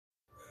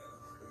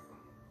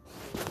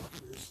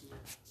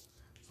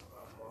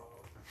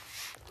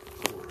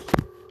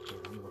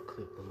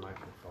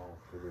microphone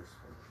for this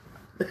one.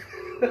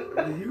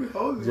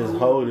 Just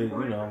hold it,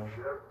 you know,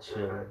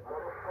 chilling.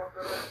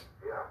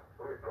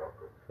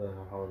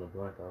 I'm holding a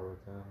blunt all the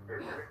time. I'm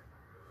gonna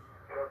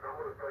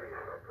tell you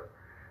something.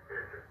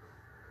 Listen,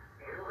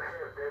 you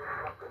have that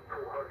fucking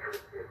 200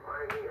 in my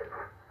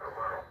hands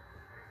tomorrow.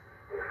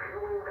 If you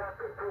ain't got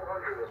the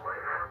 200 in my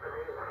fucking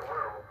hands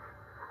tomorrow,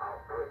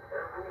 I'll break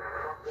every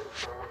fucking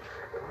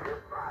bone in your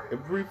body.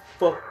 Every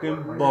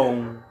fucking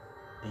bone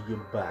in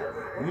your body.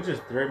 You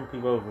just threaten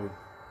people over the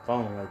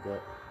phone like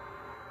that.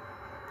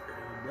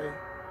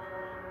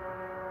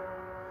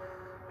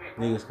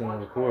 Niggas couldn't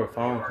record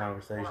phone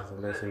conversations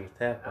unless it was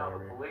tapped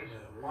already.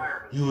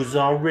 You was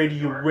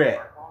already a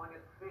rat.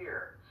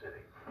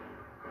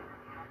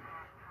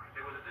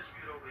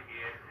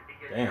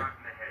 Damn.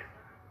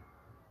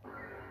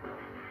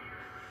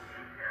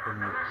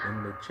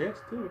 In the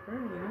chest too,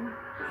 apparently.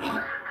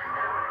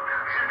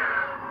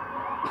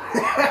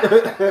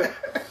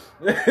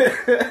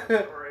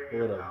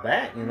 With a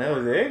back, and that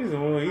was the exit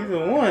one.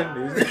 Either one,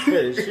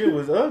 this shit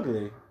was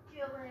ugly.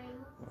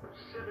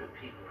 7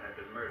 people have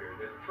been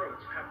murdered and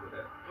throats cut with a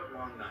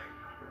foot-long knife.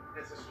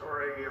 It's a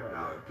story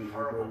about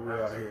horrible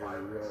acts of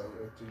violence.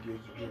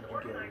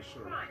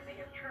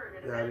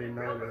 Yeah, I didn't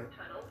know that.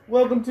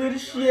 Welcome to the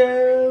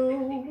show.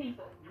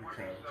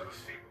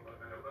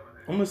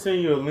 I'm gonna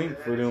send you a link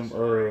for them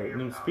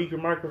speaker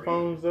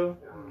microphones though.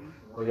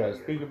 They got a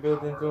speaker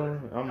built into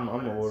them. I'm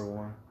gonna order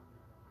one.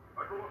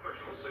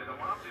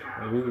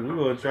 And we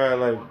gonna try I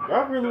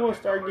really want to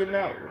start getting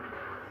out.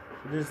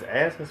 Just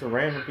asking some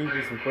random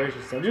people some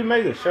questions. So just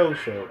make a show.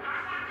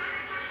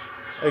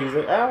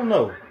 Like, I don't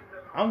know.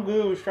 I'm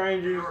good with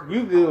strangers.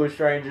 You good with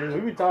strangers.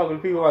 We be talking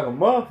to people like a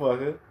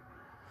motherfucker.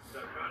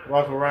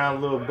 Walking around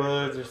little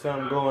buds or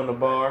something, going to the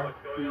bar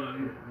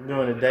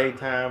during the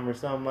daytime or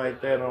something like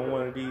that on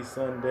one of these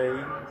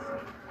Sundays.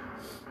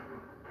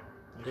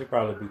 They'd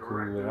probably be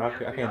cool with it. I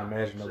can't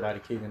imagine nobody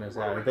kicking us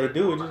out. If they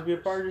do, it'd just be a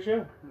part of the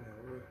show.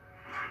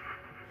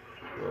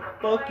 Well,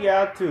 fuck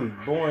y'all too,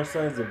 boring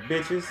sons of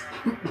bitches.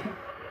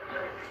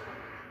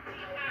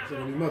 So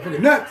these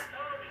motherfucking nuts.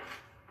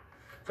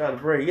 Try to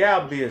break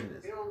y'all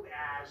business. Billed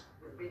as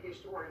the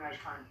biggest organized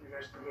crime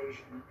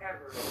investigation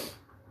ever.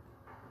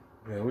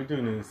 Yeah, we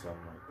do need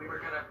something like We were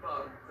gonna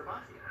bug the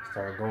mafia. that.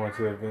 Start going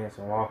to events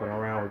and walking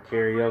around with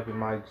karaoke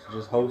mics,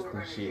 just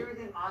hosting shit.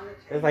 Everything on the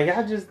It's like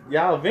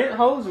y'all event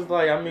hosts is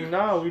like, I mean,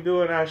 no, we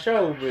doing our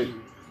show, but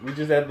we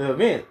just at the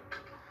event.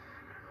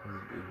 It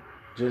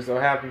just so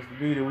happens to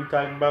be that we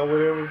talking about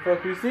whatever the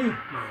fuck we see.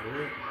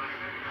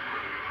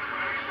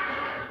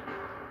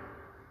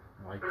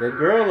 Like that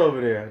girl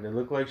over there that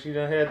looked like she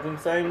done had them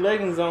same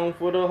leggings on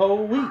for the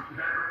whole week.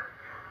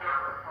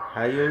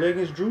 How your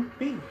leggings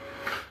droopy?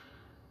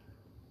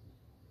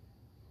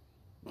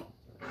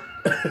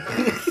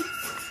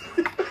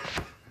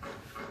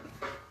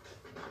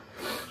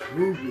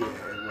 Ruby ass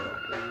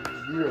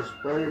motherfucker. You done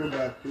sprayed them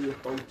about 3 or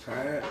 4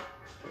 times.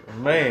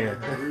 Man,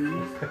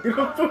 you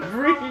don't put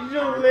breeze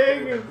your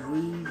leggings.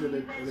 Breeze or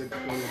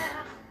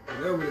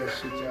whatever that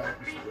shit y'all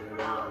be spraying on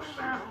y'all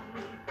shit.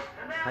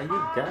 How you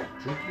got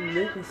droopy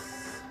leggings?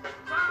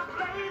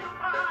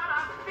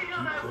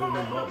 Keep pulling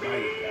them up like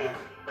that.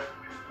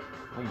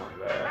 Oh my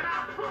god.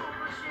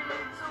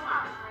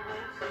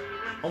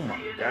 Oh my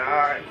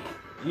god.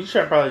 You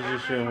should probably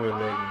just shouldn't wear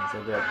leggings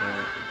at that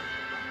point.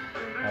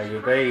 Like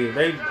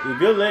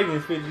if your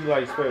leggings fit you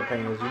like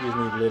sweatpants, you just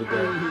need to let it go.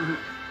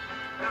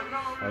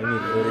 Like, you need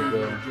to let it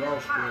go.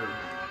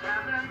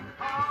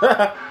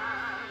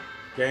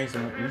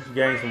 You should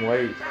gain some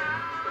weight.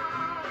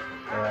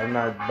 I'm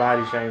not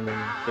body shaming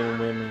thin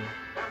women.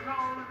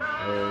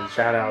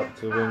 Shout out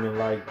to women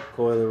like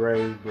Coyle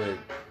Ray, but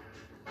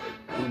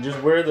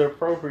just wear the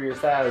appropriate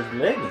size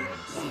leggings.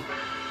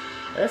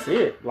 That's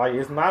it. Like,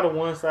 it's not a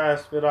one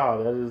size fit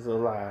all. That is a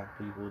lie.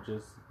 People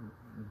just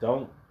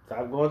don't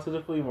stop going to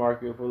the flea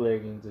market for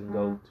leggings and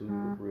go to the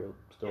real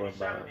store and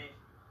buy them.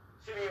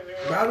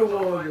 Not the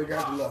ones that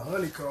got the little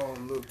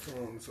honeycomb look to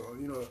them. So,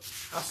 you know,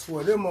 I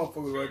swear them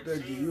motherfuckers right there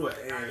give you an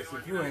ass.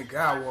 If you ain't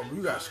got one, but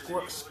you got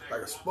squirts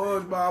like a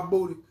SpongeBob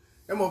booty,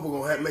 that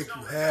motherfucker gonna make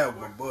you have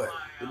one butt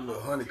with a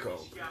little honeycomb.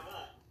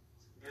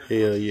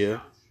 Hell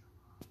yeah.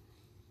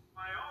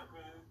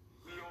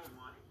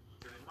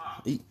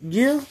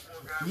 Yeah.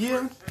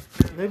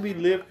 They be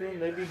lifting,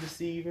 they be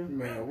deceiving.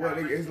 Man, what?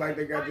 It's like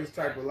they got this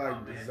type of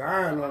like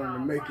design on them to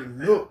make it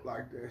look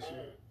like that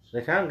shit.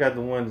 They kind of got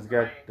the one that's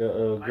got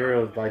the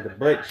girls, like the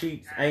butt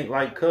cheeks ain't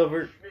like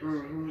covered,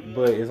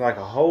 but it's like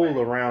a hole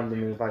around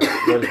them. It's like,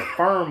 but it's a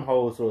firm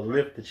hole, so it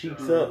lift the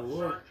cheeks up.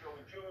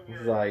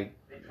 It's like,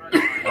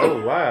 oh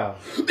wow.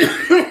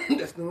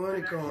 That's the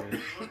honeycomb.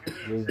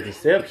 It's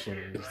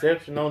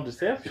deception on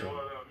deception.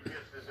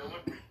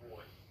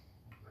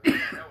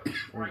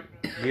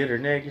 Get her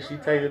naked, she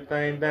take the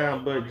thing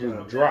down, but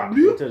just drop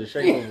into the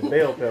shape of a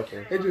bell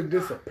pepper. It just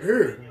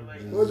disappeared.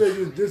 What they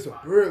just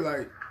disappeared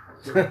like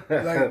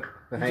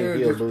Hank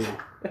Hill booty.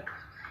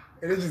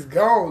 And it's just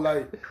gone,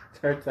 like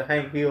turn to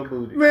Hank Hill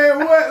booty. Man,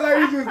 what? Like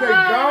it's just they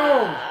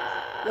gone.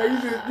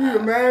 Like you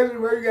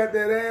imagine where you got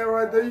that ass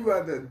right there, you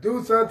about to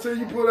do something,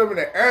 you pull up and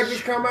the air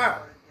just come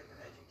out.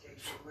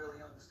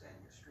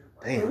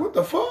 Like, Damn. what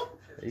the fuck?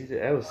 You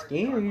said that was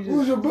skin? You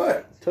Who's just your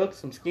butt? took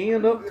some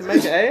skin up to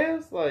make an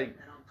ass? Like,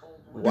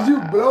 wow.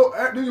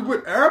 Did you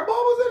put air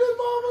bubbles in this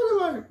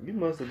motherfucker? Like, You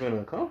must have been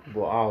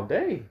uncomfortable all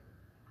day.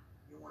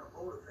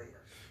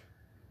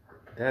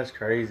 That's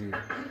crazy.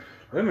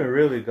 Women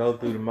really go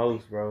through the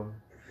most, bro,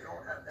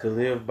 to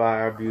live by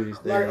our beauty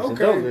standards. And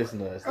okay. don't listen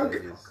to us, Okay.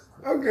 ladies.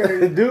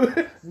 okay.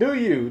 do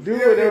you. Do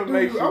whatever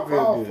makes you I'm feel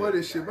all good. for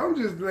this shit, but I'm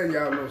just letting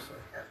y'all know something.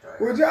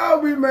 Would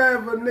y'all be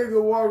mad if a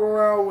nigga walk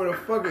around with a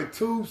fucking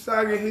tube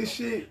sock in his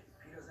shit?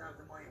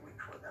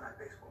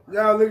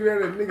 Y'all looking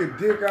at a nigga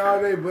dick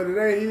all day, but it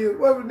ain't his.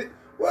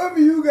 Whatever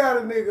you got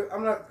a nigga,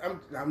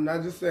 I'm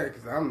not just saying,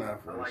 because I'm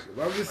not for this shit,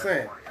 but I'm just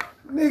saying,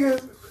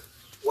 niggas,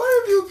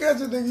 what if you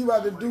catch a nigga, you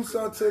about to do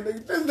something to a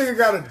nigga, this nigga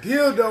got a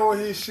dildo in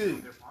his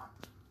shit.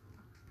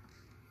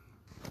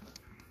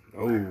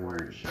 Oh.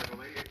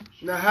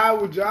 Now how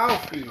would y'all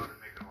feel?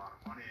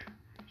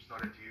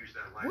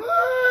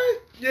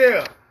 What?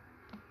 Yeah.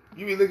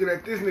 You be looking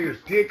at this nigga's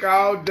dick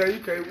all day, you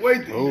can't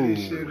wait to eat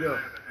this shit up.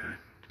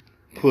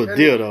 Put a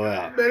dildo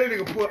out. Man, that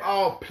nigga put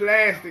all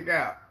plastic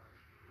out.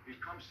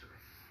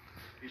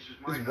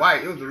 It's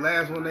white. It was the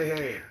last one they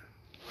had.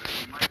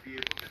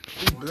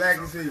 He's black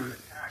as hell.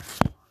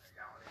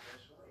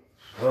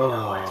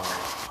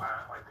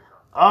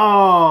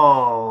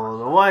 Oh,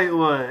 the white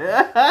one.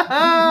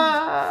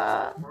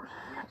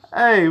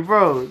 Hey,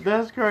 bro,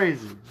 that's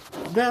crazy.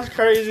 That's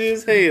crazy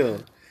as hell.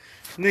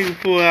 Nigga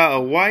pull out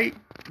a white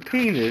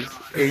penis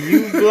and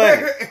you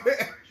black.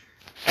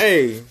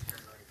 Hey,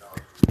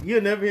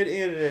 you'll never hear the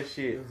end of that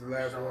shit. This is the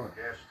last one.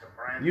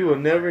 You will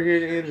never hear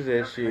the end of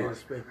that I shit.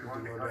 expect it to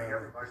go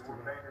down.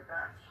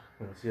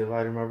 See a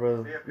lighter, my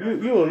brother.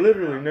 You will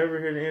literally never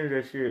hear the end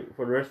of that shit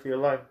for the rest of your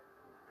life.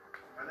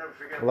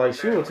 Like,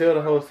 she will tell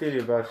the whole city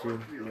about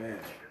you. Man.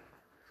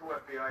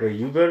 But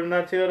you better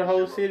not tell the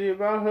whole city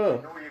about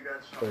her.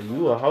 So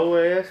you a whole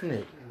ass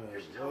nigga.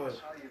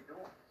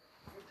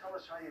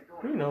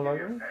 You know, like,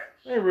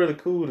 it ain't really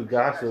cool to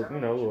gossip, you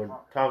know, or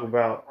talk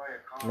about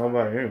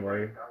nobody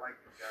anyway.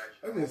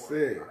 I just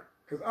said,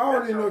 because I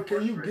don't even know,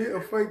 can you get a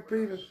fake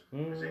penis?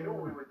 No,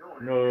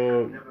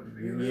 You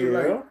can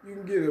yeah. you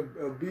can get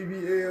a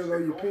BBL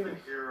on your penis.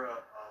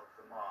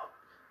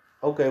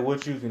 Okay,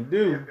 what you can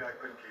do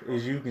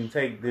is you can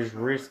take this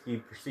risky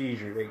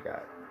procedure they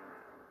got.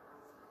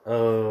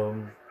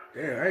 Damn,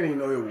 I didn't even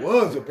know it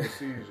was a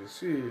procedure.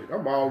 Shit,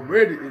 I'm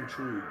already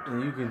intrigued.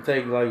 And you can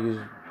take like this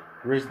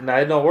risk. Now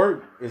it don't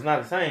work. It's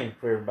not the same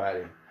for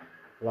everybody.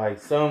 Like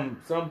some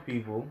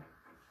people,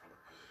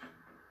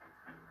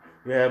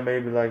 you have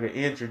maybe like an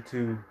inch or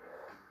two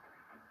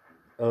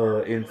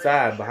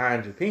inside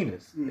behind your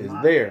penis. It's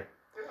there.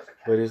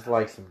 But it's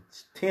like some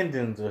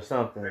tendons or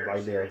something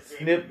like that.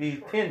 Snip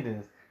these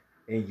tendons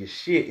and your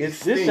shit.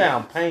 This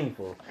sounds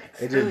painful.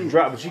 It just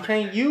drop, but you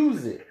can't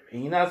use it.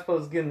 And you're not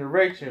supposed to get an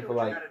erection for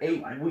like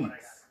 8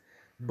 weeks.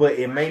 But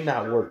it may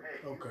not work.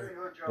 Okay.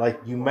 Like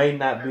you may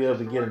not be able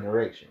to get an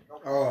erection.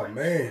 Oh,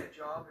 man.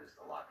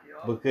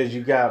 Because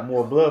you got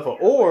more blood for,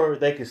 or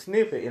they can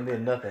snip it and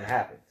then nothing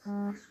happens.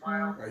 And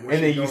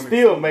then you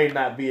still may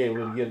not be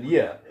able to get,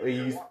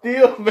 you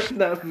still may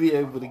not be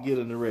able to get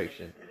an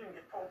erection.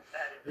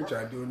 They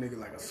try to do a nigga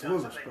like a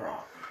swizzle straw.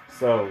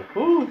 So,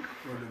 One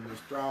of the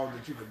straws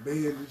that you can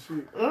bend and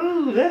shit.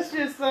 ooh, that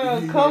shit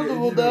sounds You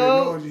comfortable, hear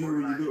dog. You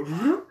hear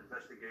when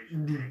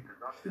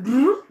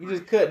you You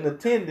just cutting a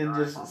tendon,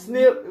 just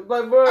snip. It's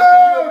like, bro,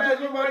 Oh, can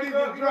you just imagine my dick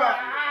can drop.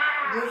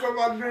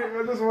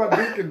 Just my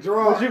dick can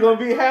drop. But you gonna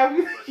be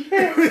happy?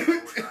 Yes.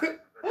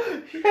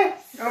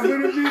 Yes. I'm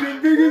gonna be the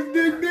biggest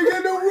dick nigga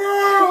in the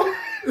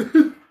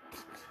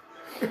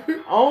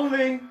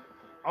world.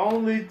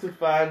 Only to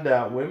find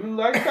out women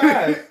like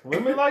size.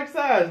 Women like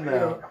size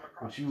now.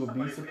 But you would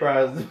be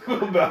surprised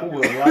about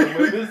what a lot of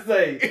women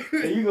say.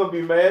 And you gonna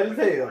be mad as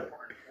hell.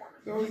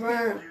 You know what I'm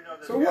saying?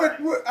 So what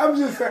I'm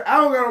just saying, I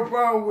don't got no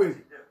problem with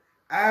it.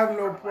 I have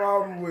no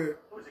problem with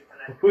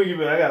Who you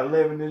been? I got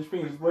 11-inch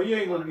penis. Boy, you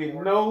ain't gonna get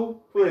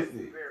no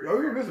pussy.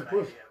 yo, you get some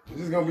pussy. It's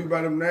just gonna be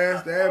by them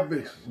nasty ass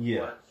bitches.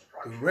 Yeah.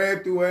 The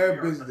ran through ass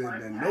bitches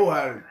that know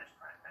how to.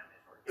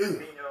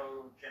 Ugh.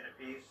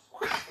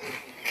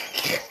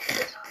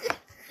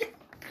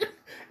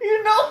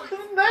 You know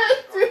it's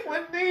nasty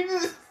when they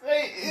just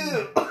say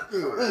ew.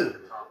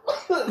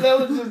 that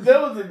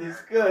was a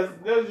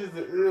disgust. That was just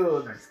an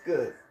ill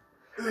disgust.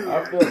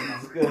 I felt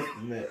disgust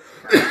in that.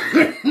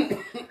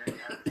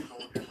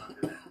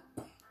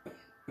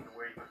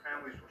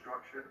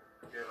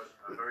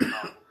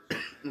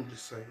 I'm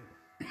just saying.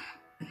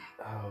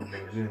 Oh my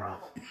goodness.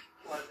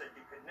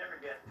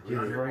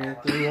 Just ran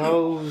through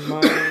hoes,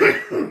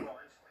 man.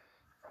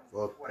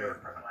 Fuck that.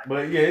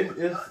 But yeah,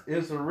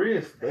 it's a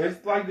risk.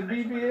 It's like the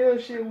BBL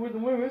shit with the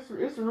women.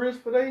 It's a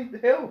risk for their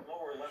health.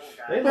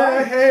 They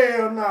Man,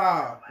 hell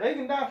nah. They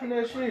can die from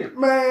that shit.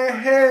 Man,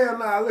 hell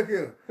nah. Look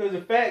here. Cause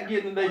the fat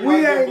getting in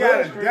We ain't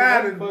gotta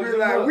die to be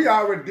like, we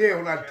already dead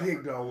when I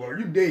dick don't work.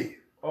 You dead.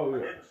 Oh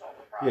yeah.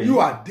 Yeah, You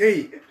are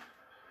dead.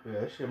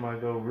 Yeah, that shit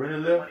might go really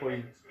left for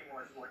you.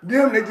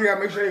 Them, they just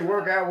gotta make sure they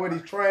work out with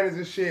these trainers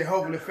and shit.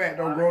 Hopefully the fat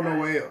don't grow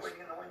nowhere else.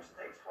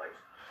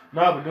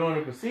 No, but during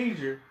the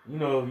procedure, you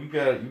know, you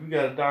got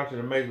a doctor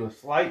to make a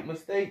slight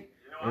mistake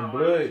in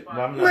blood.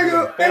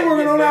 Nigga, they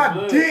working on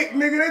our dick,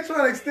 nigga. They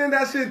trying to extend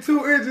that shit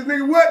 2 inches,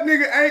 nigga. What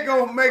nigga ain't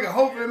gonna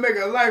hopefully make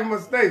a life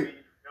mistake?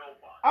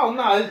 Oh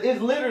no, it's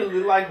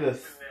literally like a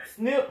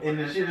snip and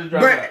the shit is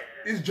dropping. But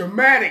it's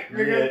dramatic,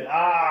 nigga.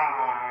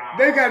 Yeah.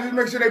 They gotta just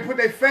make sure they put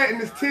their fat in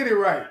this titty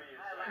right.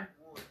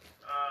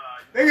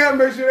 They gotta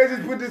make sure they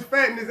just put this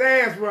fat in his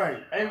ass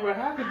right. Hey, bro,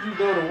 how could you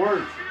go to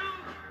work?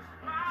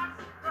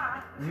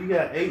 You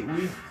got 8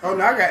 weeks. Oh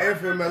no, I got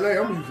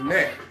FMLA. I'm using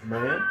that,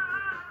 man.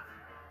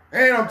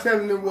 And I'm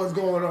telling them what's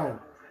going on.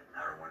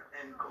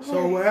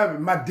 So what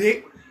happened? My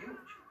dick.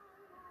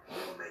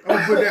 I'm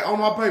gonna put that on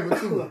my paper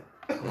too.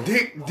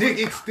 Dick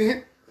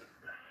extent.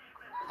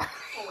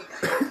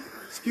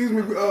 Excuse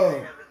me.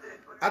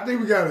 I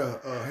think we got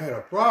had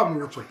a problem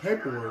with your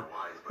paperwork.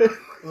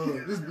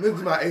 This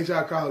is my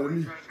HR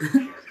calling me. I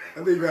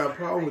think you got a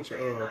problem with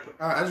your.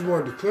 I just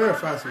wanted to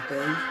clarify some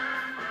things.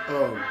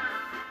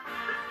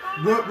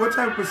 What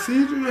type of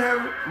procedure you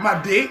have? My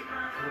dick.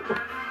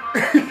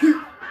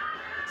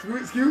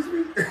 Excuse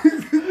me.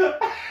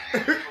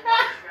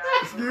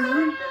 Excuse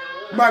me.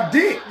 My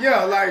dick.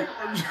 Yeah, like.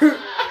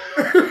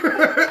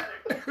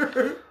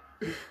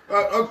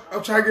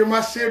 I'm trying to get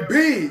my shit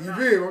big. You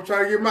feel me? I'm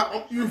trying to get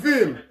my. You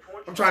feel me?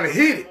 I'm trying to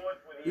hit it.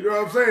 You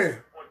know what I'm saying?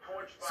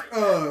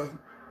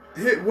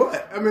 Hit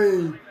what? I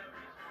mean,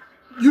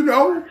 you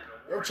know,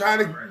 I'm trying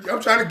to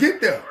get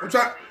there. I'm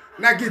trying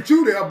not get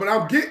you there, but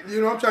I'm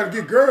trying to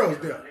get girls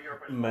there.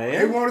 Man,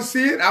 they want to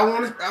see it. I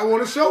want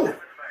to show it.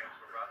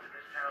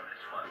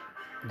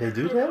 They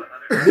do that?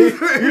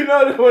 You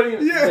know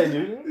what? Yeah. They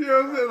do that? You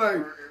know what I'm saying?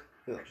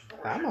 Like,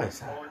 I might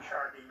sign up.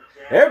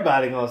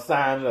 Everybody gonna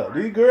sign up.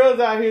 These girls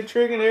out here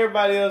tricking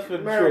everybody else for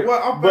the trip.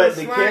 But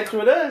the catch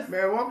with us,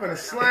 man, I'm gonna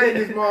slang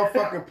this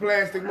motherfucking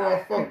plastic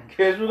motherfucker.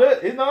 Catch with us,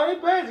 it's not in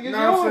plastic. It's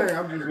yours.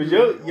 I'm just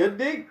your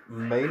dick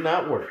may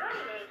not work.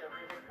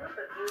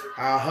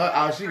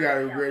 All she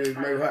gotta regret is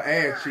maybe her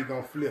ass cheek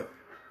gonna flip.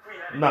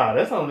 Nah,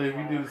 that's only if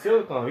you do the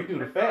silicone. You do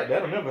the fat,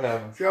 that'll never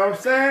happen. See what I'm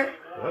saying?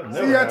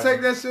 See, I take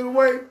that shit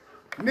away.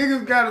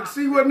 Niggas gotta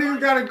see what niggas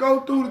gotta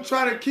go through to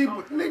try to keep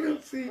it.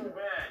 Niggas see,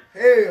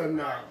 hell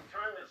no.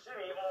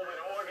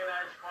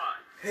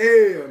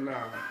 Hell no.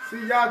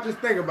 See, y'all just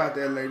think about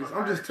that, ladies.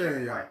 I'm just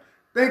telling y'all.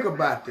 Think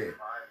about that.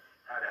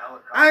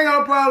 I ain't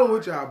got a problem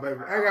with y'all, baby.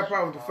 I ain't got a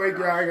problem with the fake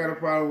y'all. I ain't got a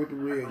problem with the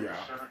real y'all.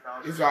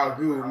 It's all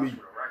good with me.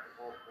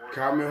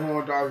 Call me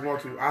horn dogs want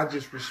to. I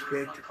just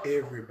respect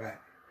everybody.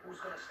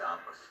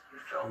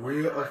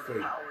 Real or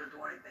fake.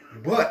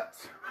 But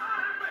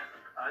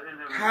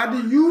how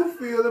do you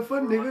feel if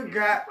a nigga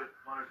got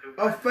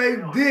a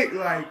fake dick?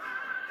 Like,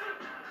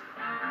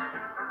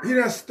 he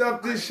done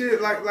stuffed this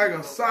shit like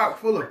a sock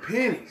full of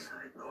pennies.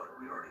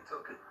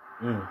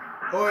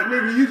 Or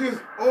nigga,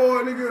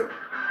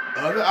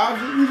 other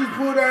option, you just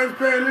pull down his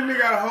pants and nigga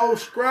got a whole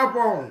scrap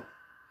on.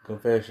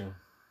 Confession.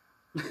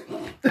 What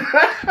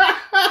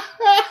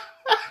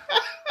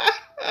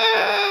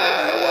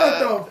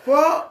the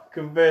fuck?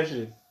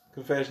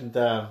 Confession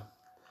time.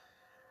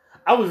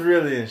 I was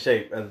really in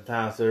shape at the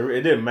time, so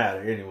it didn't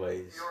matter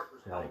anyways.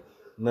 Like,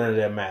 none of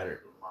that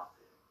mattered.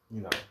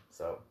 You know,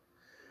 so.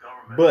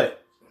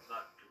 But,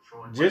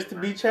 just to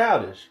be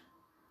childish,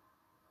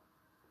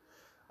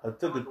 I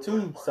took a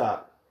tube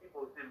sock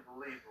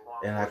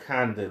and I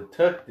kind of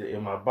tucked it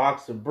in my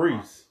boxer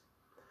briefs.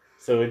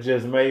 So it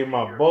just made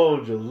my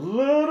bulge a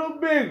little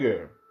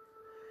bigger.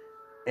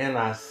 And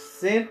I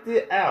sent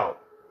it out.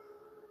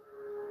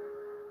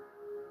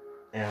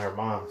 And her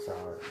mom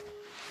saw it.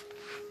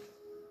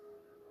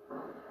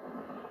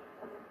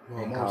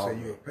 My mom said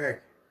you a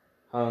pack.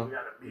 Huh?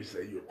 You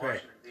say you a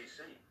pack.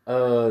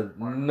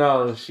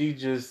 No, she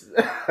just.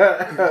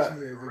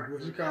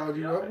 What she called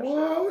you up?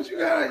 Whoa, what you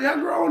got? Y'all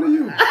grown to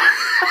you.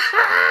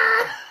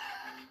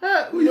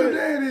 Who your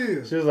dad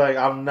is? She was like,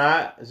 I'm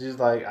not. She's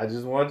like, I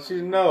just want you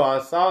to know I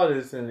saw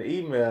this in the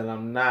email and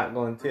I'm not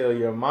going to tell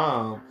your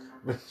mom.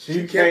 But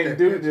she can't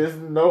do this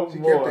no more. She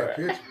kept that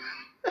picture.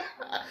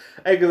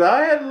 Hey, because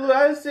I had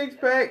a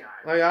 6-pack.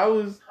 Like, I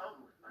was.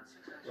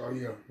 Oh,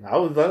 yeah. I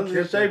was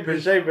in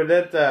shape at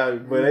that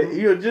time. But,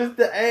 just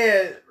to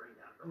add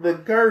the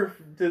girth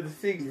to the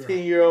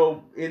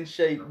 16-year-old in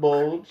shape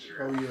bulge.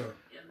 Oh, yeah.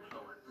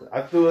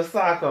 I threw a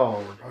sock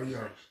on. Oh,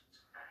 yeah.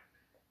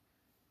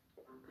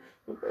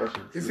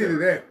 It's either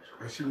that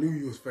or she knew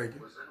you was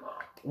faking.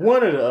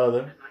 One or the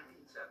other.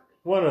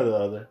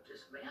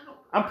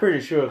 I'm pretty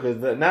sure because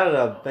now that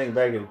I think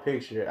back at the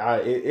picture,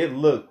 it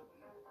looked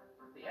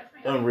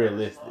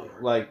unrealistic.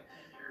 Like,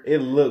 I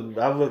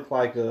looked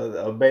like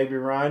a baby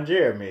Ron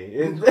Jeremy.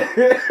 It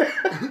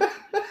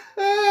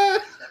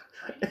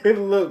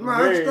looked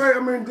very... straight. I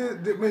mean,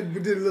 did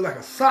it look like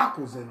a sock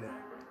was in there?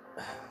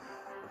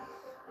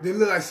 Did it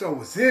look like something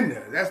was in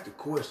there? That's the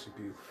question,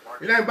 people.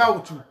 It ain't about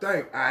what you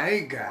think. I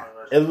ain't got it.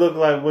 It looked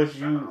like what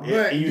you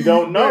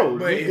don't know.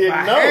 But you if didn't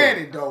I know. had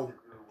it, though,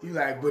 you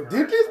like, but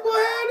did this boy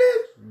have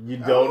this? You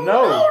don't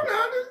know. No,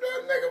 this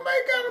nigga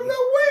may got a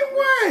little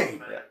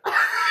wing.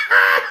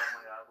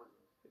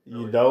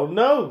 You don't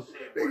know.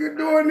 Nigga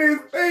doing this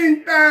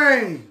thing.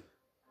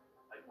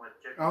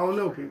 I don't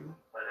know, people.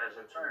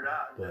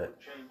 But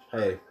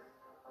hey,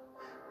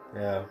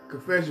 yeah.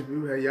 Confession,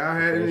 people. Have y'all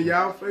had any of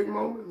y'all fake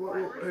moments?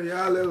 Have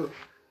y'all ever,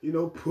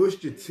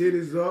 pushed your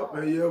titties up?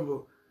 Have you ever,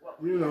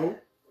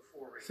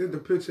 sent the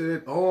picture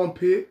of that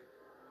armpit?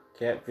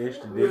 Catfish,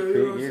 the Yeah, dick you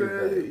know what pic, I'm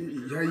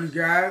everything. saying? How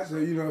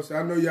you guys,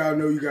 I know y'all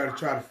know you got to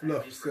try to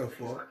fluff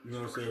yourself up, you know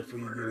what I'm saying, before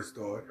you get it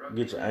started.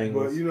 Get your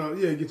angles. But,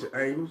 get your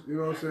angles, you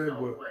know what I'm saying?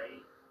 But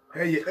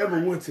have you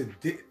ever went to,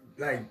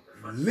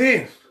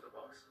 length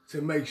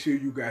to make sure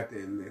you got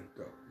that length,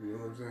 though? You know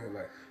what I'm saying?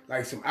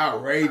 Like some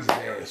outrageous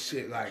ass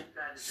shit, like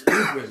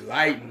stupid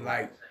lighting,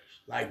 like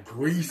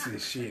grease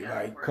and shit,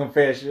 like.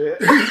 Confession.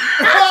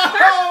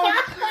 Oh,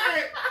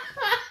 shit!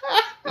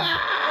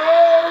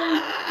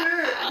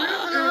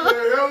 This is a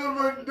hell of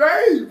a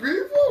day,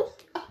 people.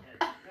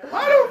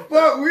 Why the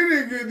fuck we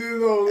didn't get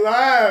this on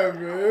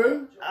live,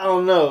 man? I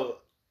don't know.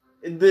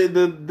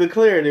 The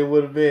clarity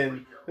would have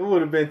been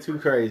too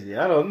crazy.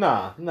 I don't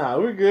know. Nah,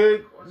 we're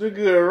good. We're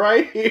good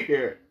right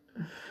here.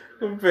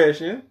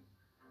 Confession.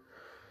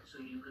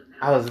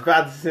 I was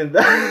about to send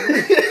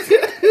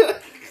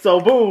that. So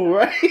boom,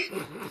 right?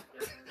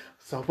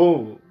 So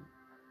boom.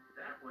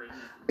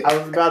 I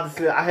was about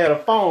to say I had a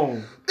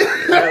phone.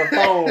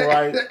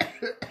 Right?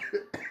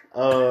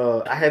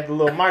 I had the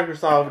little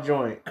Microsoft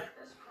joint.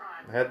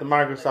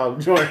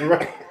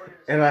 Right?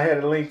 And I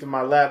had a link to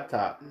my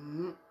laptop. I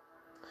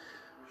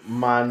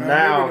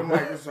remember the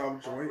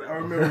Microsoft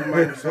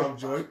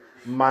joint.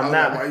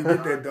 Why you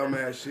get that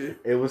dumbass shit?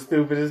 It was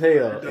stupid as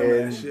hell.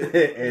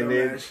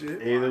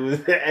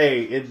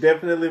 It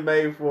definitely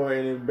made for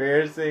an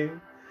embarrassing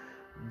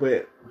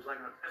but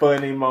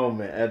funny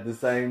moment at the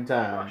same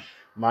time.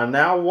 My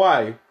now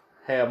wife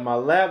had my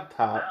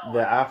laptop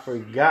that I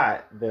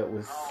forgot that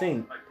was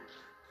synced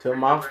to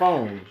my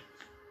phone.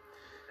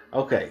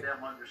 Okay,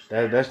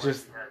 that's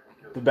just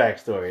the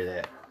backstory of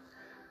that.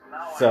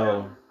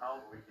 So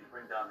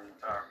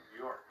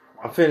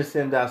I'm finna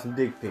send out some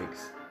dick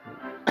pics.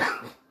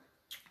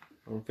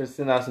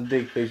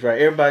 Right?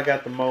 Everybody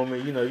got the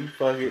moment, you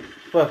fuck it,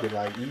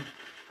 like you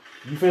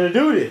finna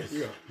do this.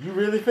 Yeah. You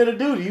really finna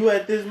do it. You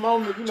at this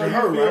moment, you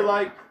feel right?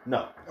 Like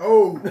no.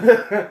 Oh.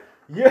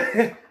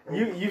 Yeah.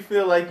 You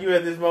feel like you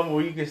at this moment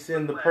where you can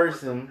send the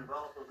person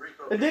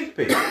a dick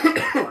pic.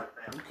 Okay.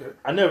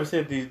 I never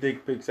sent these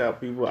dick pics out,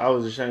 people. I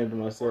was ashamed of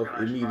myself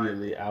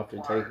immediately after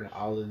taking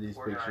all of these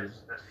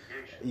pictures.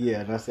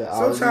 Yeah, and I said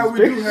sometimes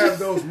we do have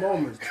those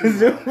moments too.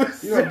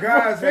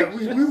 Guys have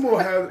we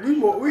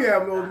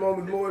have those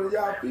moments more than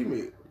y'all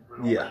female.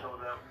 Yeah.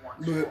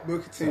 But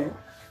continue.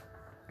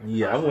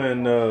 Yeah, I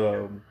went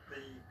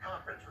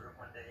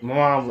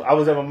I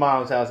was at my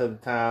mom's house at the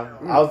time.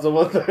 I was the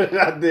one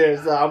out there,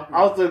 so I'm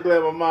also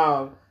glad my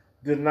mom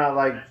did not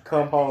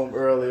come home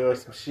early or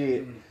some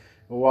shit and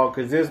walk,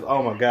 cause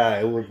oh my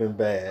god, it would have been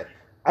bad.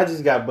 I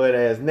just got butt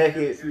ass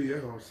naked. See,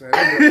 that's what I'm saying.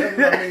 That's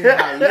what I mean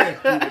by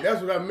length, people.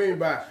 That's what I mean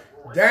by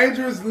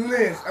dangerous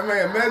lengths. I mean,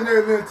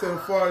 imaginary length to the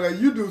far that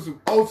you do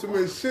some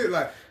ultimate shit.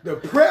 Like the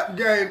prep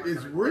game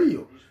is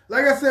real.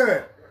 Like I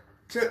said,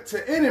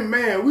 to any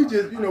man, we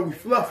just we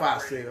fluff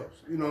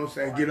ourselves. You know what I'm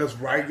saying? Get us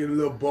right, get a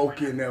little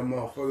bulky in that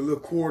motherfucker, a little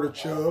quarter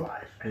chub.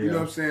 You know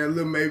what I'm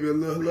saying? Maybe a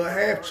little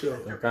half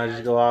chub. Sometimes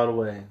you go all the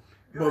way.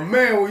 But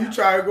man, when you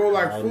try to go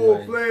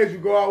full fledged, you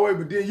go all the way.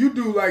 But then you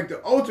do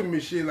the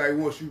ultimate shit.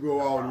 Once you go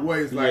all the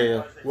way, it's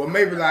well,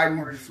 maybe I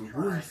need to get some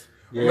grease.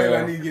 Yeah. Maybe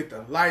I need to get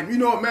the light. You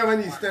know what, man? I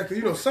need to stand.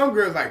 Cause some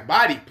girls like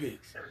body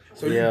pics.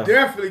 So you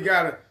definitely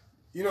gotta.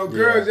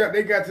 Girls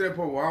they got to that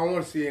point where I don't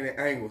want to see any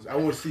angles. I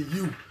want to see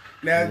you.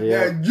 Now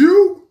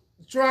you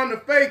trying to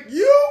fake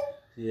you.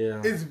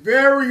 Yeah. It's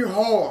very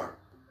hard.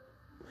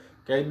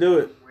 Can't do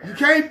it. You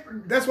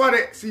can't. That's why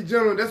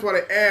gentlemen. That's why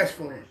they ask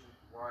for them.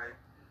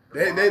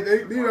 They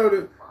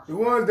the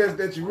ones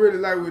that you really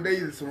like with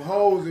they some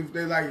hoes if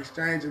they like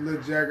exchanging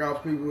little jack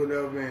off people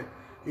whatever and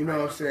you know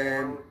what I'm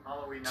saying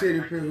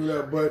titty pics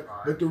whatever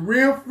but the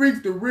real freaks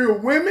the real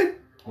women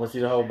want to see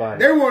the whole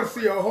body. They want to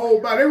see a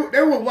whole body.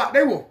 They will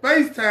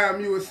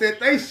FaceTime you and set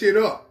they shit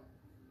up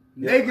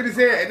naked as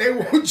hell and they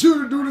want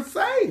you to do the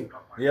same.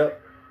 Yep.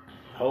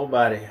 Whole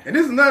body. And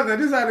this is another thing.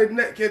 This is how they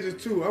net catches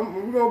too. We're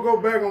gonna go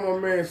back on my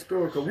man's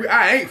story because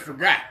I ain't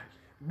forgot.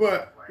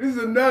 But this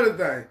is another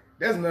thing.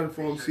 That's another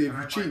form to see if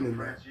you cheating or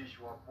not.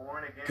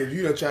 Because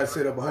you done try to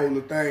set up a whole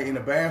little thing in the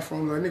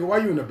bathroom. Like, nigga, why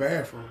you in the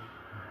bathroom?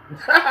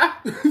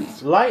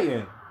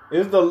 Lighting.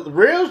 It's the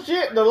real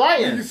shit, the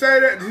lighting. You say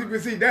that, you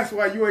can see that's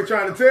why you ain't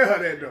trying to tell her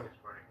that, though.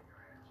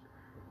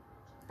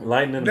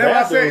 Lighting in the bathroom.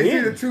 That's why I said it's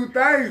either two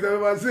things.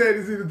 That's what I said.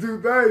 It's either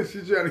two things.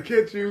 She trying to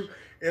catch you.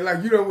 And,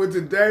 you done went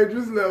to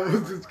dangerous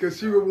levels just because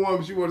she was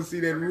woman. She want to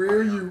see that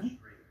real you.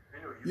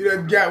 You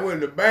done got one in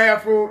the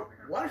bathroom.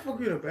 Why the fuck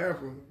you in the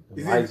bathroom?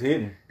 The light's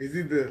hidden. Is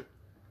either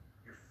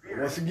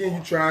once again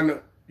you trying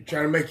to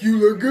make you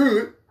look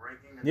good,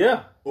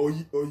 yeah, or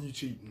you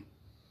cheating,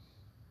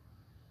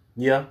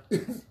 yeah.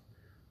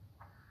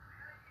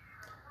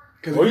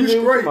 Cause What if you you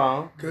do, straight, come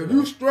on. cause if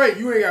you straight,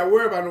 you ain't got to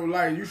worry about no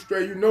light. You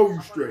straight, you know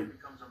you straight.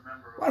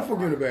 Why the fuck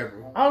you in the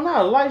bathroom? I don't know.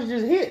 The lights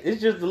just hit.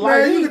 It's just the light.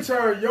 Man, you hit. can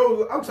turn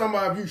I'm talking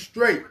about if you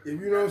straight. If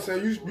you know what I'm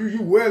saying,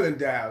 you well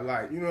endowed,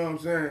 like, you know what I'm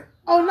saying?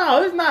 Oh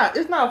no, it's not.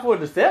 It's not for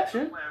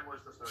deception.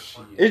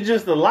 It's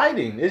just the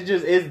lighting.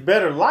 It's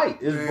better light.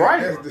 It's Man,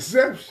 brighter. that's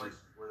deception.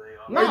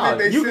 No,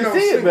 they you sit can on see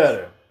it sinks.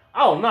 better.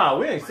 Oh no,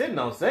 we ain't sitting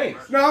on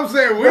sinks. No, I'm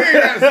saying we ain't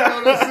got to sit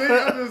on the sink.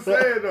 I'm just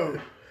saying though.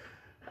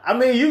 I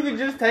mean, you can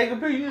just take a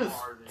picture. You just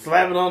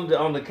slap it on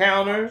the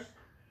counter.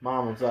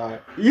 Mom, I'm sorry.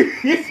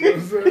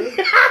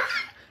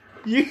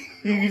 You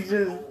can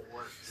just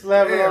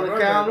slap it on the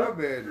counter. My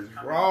bad is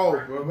raw,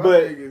 bro. My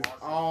But- nigga is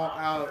all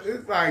out.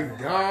 It's like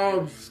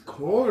Dom's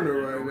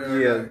corner right now.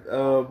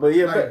 Yeah, but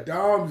yeah, Like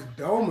Dom's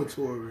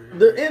dormitory.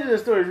 the end of the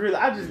story is really.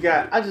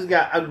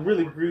 I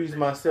really greased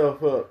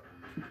myself up,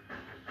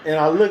 and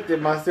I looked at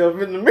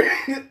myself in the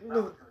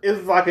mirror.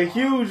 It's like a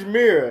huge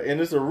mirror, and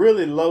it's a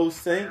really low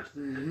sink.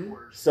 Mm-hmm.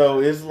 So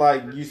it's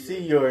like you see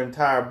your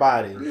entire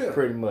body, Yeah.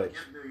 pretty much.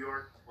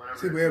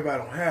 See, but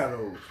everybody don't have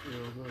those.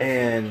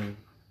 And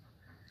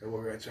They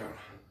work at y'all.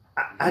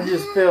 I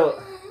just felt,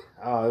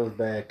 oh, it was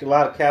bad. A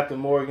lot of Captain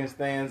Morgan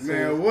stands.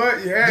 Man,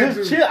 what? You had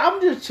Just to. chill. I'm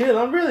just chilling.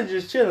 I'm really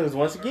just chilling. 'Cause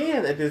once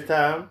again, at this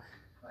time,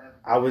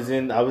 I was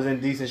in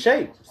decent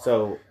shape,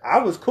 so I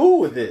was cool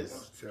with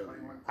this.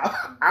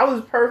 I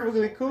was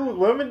perfectly cool.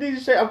 When I'm in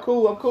decent shape, I'm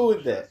cool. I'm cool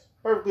with that.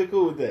 Perfectly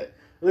cool with that.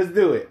 Let's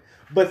do it.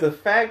 But the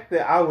fact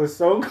that I was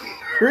so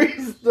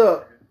greased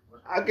up,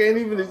 I can't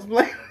even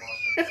explain.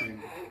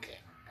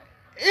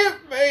 It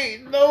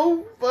made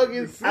no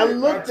fucking. I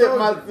looked at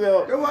myself.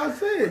 That's what I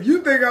said.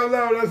 You think I'm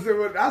loud? I said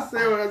what I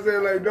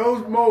said. Like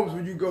those moments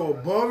when you go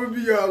above and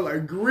beyond,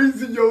 like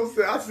greasing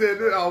yourself. I said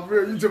that off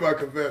here. You took my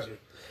confession,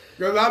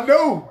 because I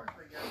know.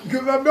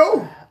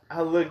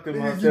 I looked at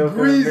You myself in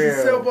the grease mirror.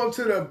 yourself up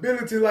to the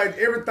ability like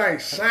everything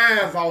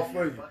shines off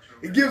of you.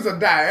 It gives a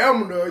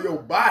diameter of your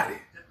body.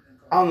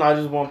 I don't know.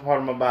 Just one part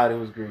of my body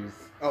was greased,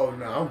 Oh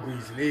no, I'm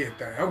greasing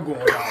everything. I'm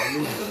going all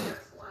loose.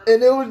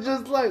 and it was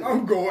just like.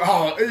 I'm going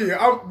all in.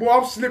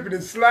 I'm slipping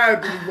and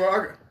sliding through,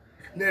 bro.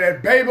 Now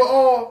that baby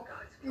oil,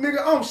 nigga,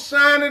 I'm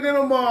shining in a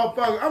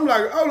motherfucker. I'm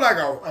like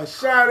a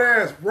shiny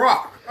ass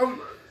rock.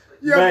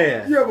 You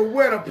ever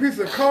wet a piece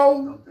of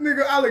coal?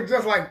 Nigga, I look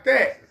just like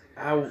that.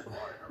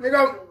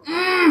 Nigga,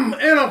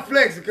 and I'm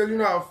flexing because you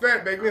know I'm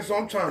fat back then, so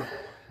I'm trying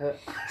to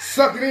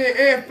suck it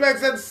in and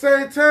flex at the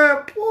same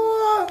time.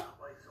 Boy.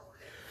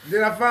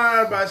 Then I find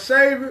out about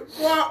shaving.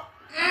 Boy.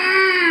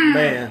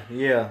 Man,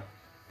 yeah.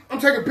 I'm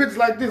taking pictures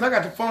like this. I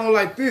got the phone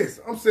like this.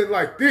 I'm sitting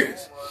like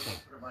this.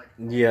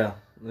 Yeah.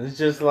 It's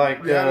just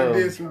like. Yeah, I done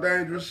did some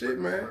dangerous shit,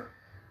 man.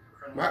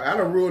 I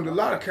done ruined a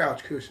lot of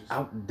couch cushions.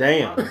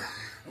 Damn.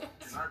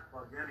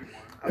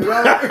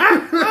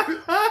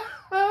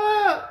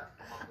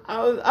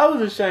 I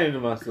was ashamed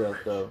of myself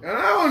though. And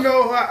I don't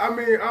know how, I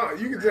mean,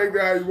 you can take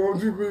that how you want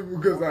to, people,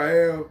 because I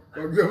have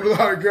fucked up a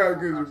lot of couch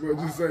cushions, but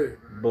just saying.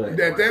 But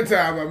At that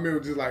time, I remember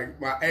just like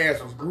my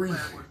ass was greasy.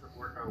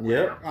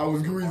 yep. I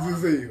was greasy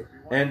as hell.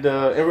 And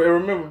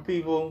remember,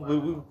 people,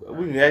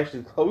 we can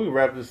actually we can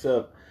wrap this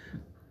up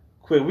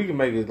quick. We can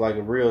make it like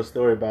a real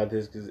story about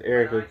this because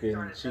Erica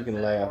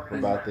can laugh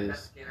about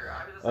this.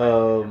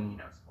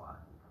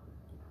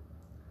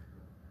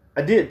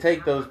 I did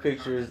take those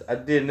pictures. I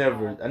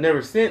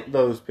never sent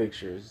those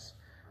pictures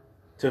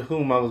to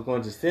whom I was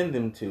going to send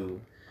them to,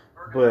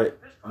 but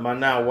my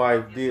now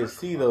wife did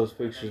see those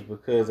pictures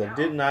because I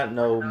did not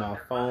know my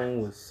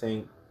phone was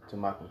synced to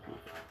my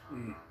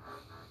computer.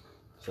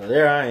 So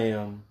there I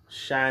am,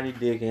 shiny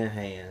dick in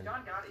hand.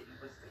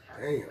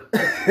 Damn.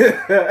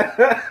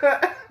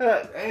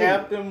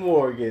 Captain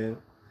Morgan.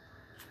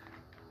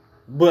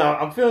 But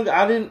I'm feeling,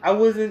 I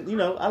wasn't,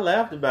 I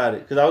laughed about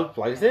it. Because I was,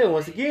 like I said,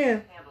 once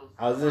again,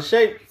 I was in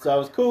shape, so I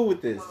was cool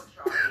with this.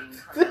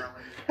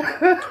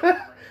 I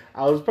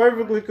was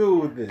perfectly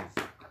cool with this.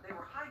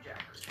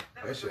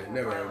 That shit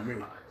never happened to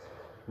me.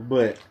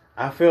 But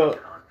I felt,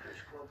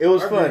 it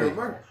was funny. It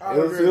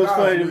was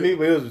funny to me,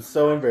 but it was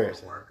so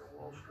embarrassing.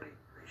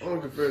 I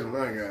don't confess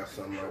I ain't got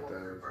something like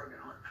that.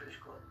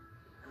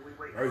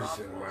 I used to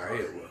sit in my head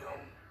with it.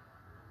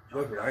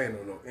 Luckily, I ain't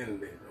on no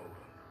internet no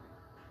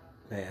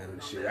more. Man.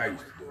 The shit I used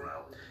to do.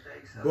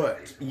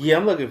 But, Yeah,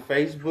 I'm looking at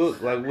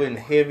Facebook, like, wasn't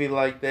heavy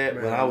like that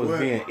when I was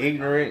being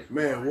ignorant.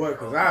 man, what?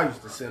 Because I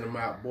used to send them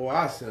out. Boy,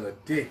 I sent a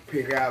dick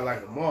pic out like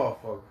a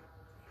motherfucker.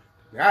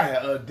 I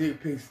had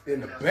dick pics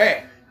in the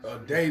back.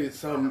 Dated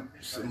some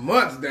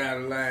months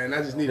down the line. I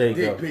just need There a you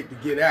dick go. pic to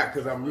get out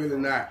because I'm really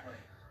not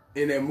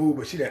in that mood.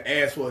 But she done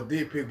asked for a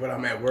dick pic, but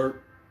I'm at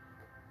work.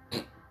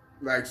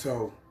 Like,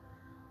 so,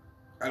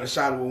 I done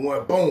shot her with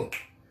one, boom.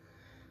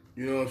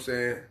 You know what I'm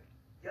saying?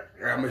 I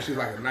gotta make sure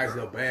it's like a nice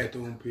little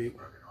bathroom pic.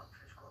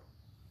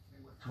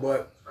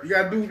 But you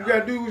gotta do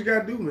what you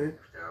gotta do, man.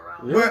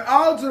 Yeah. But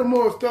all to the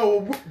more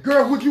stuff,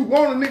 girl, would you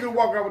want a nigga to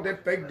walk out with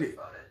that fake dick?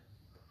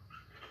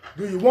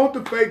 Do you want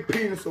the fake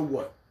penis or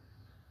what?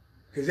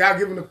 Cause y'all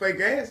giving the fake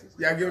asses,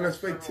 y'all giving us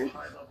fake titties.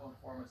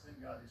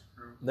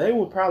 They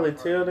would probably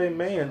tell their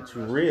man to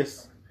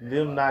risk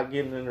them not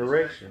getting an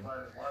erection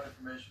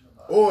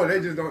Or they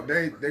just don't.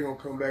 They gonna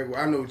come back.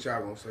 I know what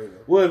y'all gonna say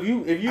though. Well, if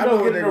you I know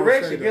don't what get they an gonna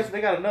erection, say, guess though.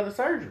 they got another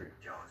surgery.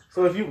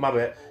 So if you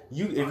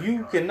if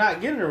you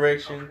cannot get an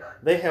erection,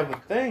 they have a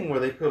thing where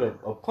they put a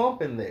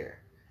pump in there,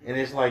 and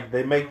it's like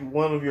they make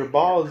one of your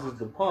balls is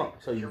the pump,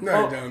 so you No,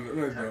 pump. they don't.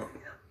 No, they don't.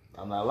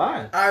 I'm not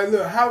lying. All right,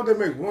 look. How would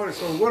they make one?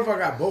 So what if I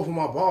got both of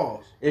my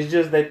balls? It's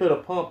just they put a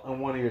pump on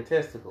one of your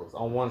testicles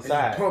on one And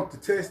side. you pump the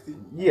testy.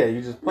 Yeah,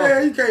 you just pump.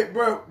 Man, it. you can't,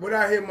 bro.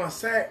 Without hitting my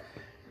sack,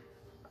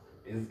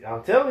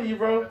 I'm telling you,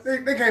 bro.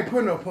 they can't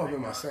put no pump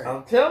in my sack.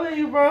 I'm telling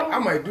you, bro. I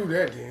might do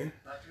that then.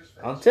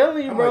 I'm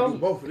telling you, I might do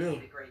bro. both of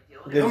them.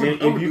 Because I'ma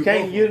if you do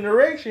can't both get of an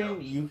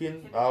erection, you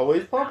can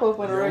always pump up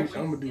an Yeah, I'm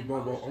erection. gonna do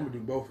both. I'm gonna do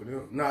both of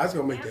them. Nah, that's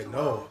gonna make that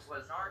noise.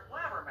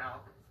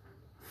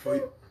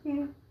 For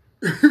you.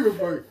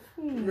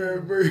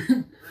 Man, bro,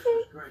 you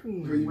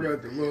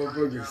got the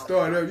motherfucking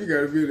start up. You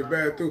gotta be in the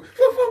bathroom.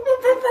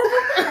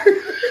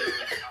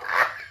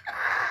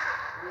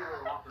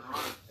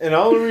 And the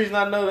only reason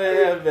I know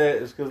they have that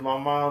is because my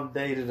mom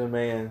dated a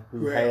man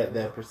who had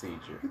that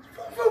procedure.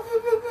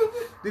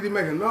 Did he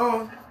make a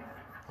noise?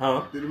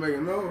 Huh? Did he make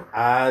a noise?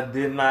 I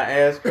did not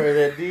ask her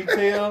that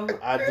detail.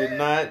 I did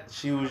not.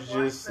 She was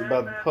just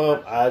about to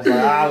pump. I was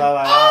like, I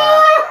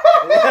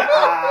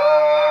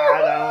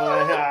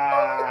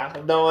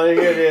don't want to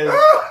hear this.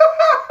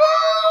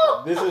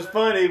 This is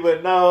funny,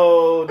 but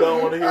no,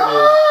 don't want to hear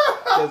this.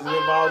 Because it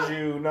involves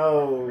you.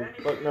 No.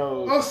 Fuck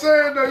no. I'm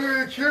saying though, you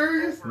ain't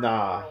curious?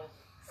 Nah.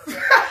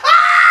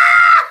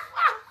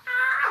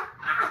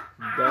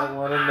 Don't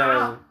want to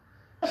know.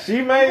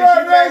 She made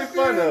That shit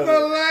fun is of it.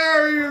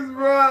 hilarious,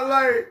 bro.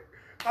 Like,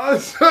 I'm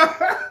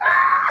sorry.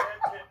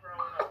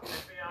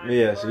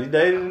 Yeah, she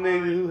dated a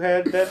nigga who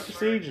had that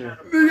procedure.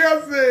 Nigga,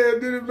 I said,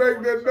 did it make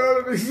that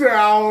noise? He said,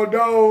 I don't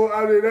know.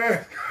 I didn't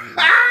ask.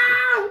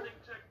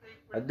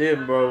 I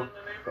didn't, bro.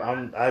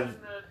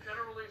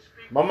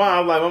 My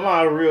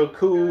mom real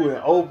cool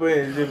and open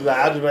and just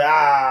like,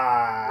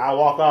 I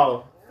walk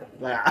off.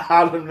 Like,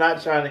 I'm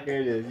not trying to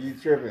hear this. You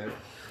tripping.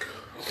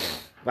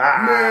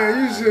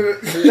 Man, you should.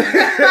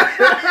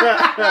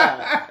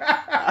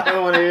 I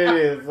don't want to hear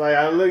this. Like,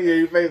 I look at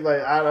your face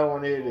like, I don't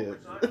want to hear this.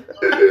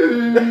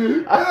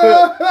 I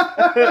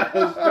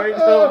straight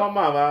told my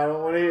mama, I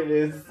don't want to hear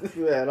this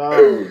at all.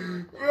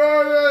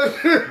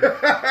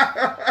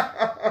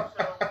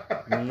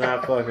 I'm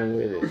not fucking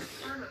with it.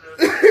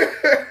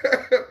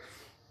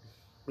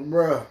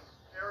 Bruh,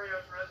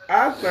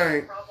 I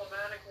think.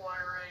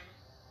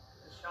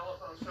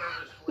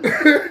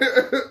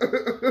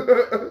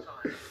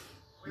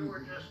 We were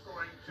just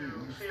going to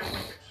see if we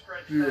could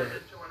stretch that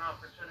into an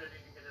opportunity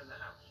to get in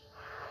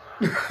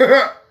the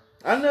house.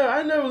 I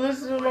never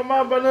listened to my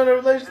mom about none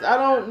of the relations. I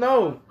don't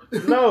know.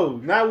 No,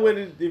 not when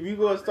if you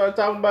go and start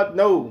talking about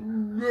no.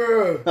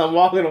 Bruh, I'm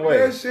walking away.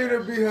 that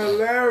shit'd be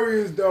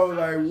hilarious though.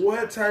 Like,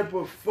 what type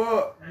of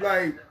fuck?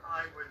 Like,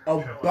 a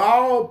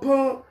ball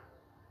pump?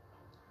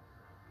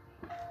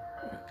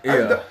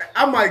 Yeah.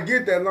 I might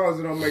get that long as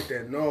it don't make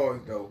that noise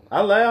though.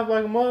 I laugh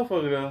like a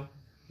motherfucker though.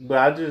 But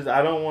I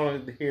don't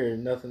want to hear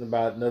nothing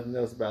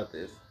else about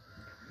this.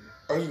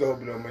 I just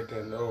hope it don't make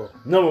that noise.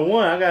 Number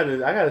one, I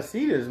gotta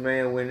see this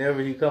man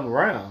whenever he come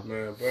around.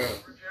 Man, bro.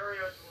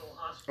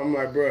 I'm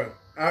like, bro.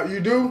 You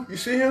do? You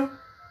see him?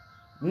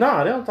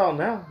 Nah, they don't talk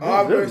now.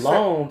 This was a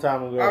long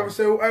time ago. I would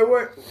say, hey,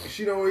 what?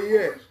 She know where he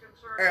at.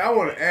 Hey, I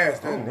want to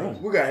ask that. Oh,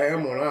 We got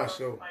him on our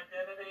show.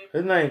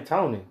 His name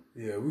Tony.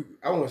 Yeah,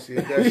 I want to see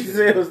if that He shit.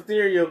 said it was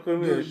stereo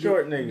because he was a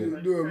short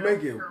nigga. Do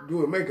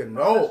it make a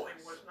noise.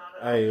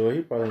 Hey, well,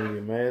 he probably gonna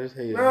get mad as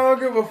hell. Man, I don't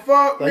give a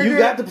fuck. Like, nigga. you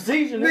got the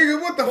procedure, nigga.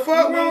 Nigga, what the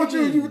fuck wrong with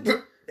you? You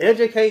the,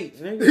 Educate,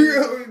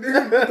 nigga.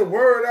 nigga, get the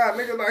word out,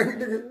 nigga. Like,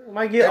 nigga. I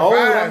might get old.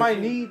 I advise might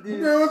you. need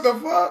this. Man, what the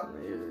fuck?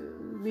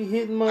 Be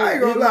hitting I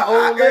ain't gonna my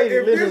lie. old lady,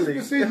 If literally.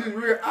 this procedure's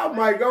real, I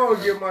might go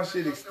and get my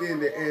shit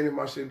extended, and if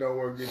my shit don't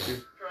work, get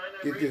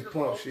this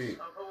pump shit.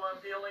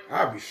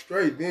 I'll be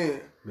straight then.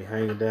 Be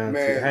hanging down,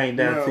 Man,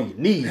 to your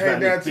knees. Hang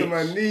down bitch. to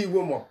my knee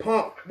with my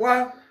pump.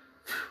 Why?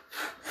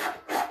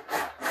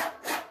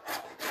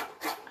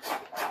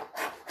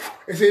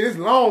 And see, it's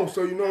long,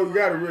 so you know you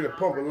gotta really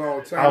pump a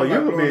long time. Oh, Like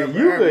blowing up an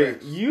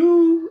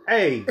Amex.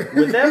 hey,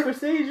 with that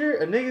procedure,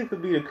 a nigga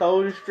could be the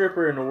coldest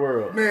stripper in the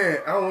world. Man,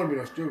 I don't want to be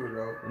no stripper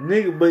though.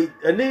 Nigga, but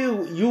a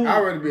nigga,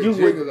 I'd rather be a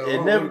gigolo. I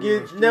don't wanna be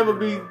no stripper,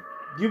 though.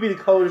 You be the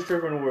coldest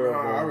stripper in the world,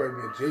 Nah, I'd bro. rather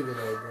be a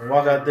gigolo, bro.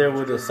 Walk out there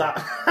with a sock.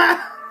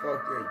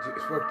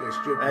 Fuck that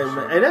stripper Hey, shit.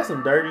 man, hey, that's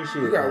some dirty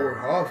shit. You gotta man. work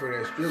hard for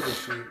that stripper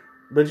shit.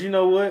 But you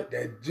know what?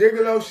 That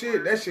gigolo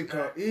shit, that shit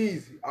come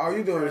easy. All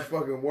you doing is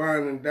fucking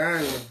whining and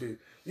dining a bit.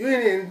 You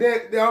ain't even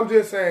that. I'm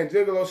just saying,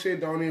 gigolo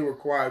shit don't even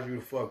require you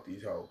to fuck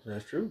these hoes.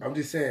 That's true. I'm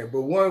just saying.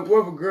 But what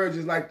if a girl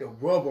just like to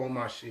rub on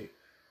my shit?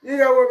 You ain't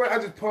gotta worry about.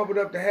 I just pump it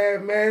up to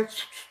half, man.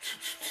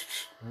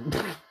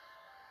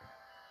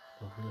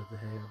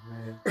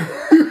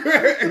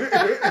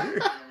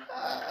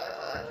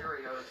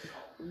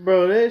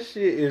 Bro, that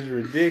shit is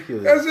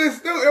ridiculous. That's just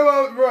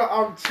stupid, bro.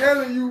 I'm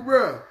telling you,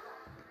 bro.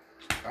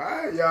 All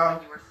right,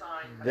 y'all.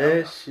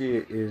 That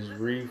shit is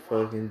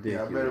fucking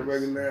Yeah, I ridiculous. better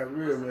recognize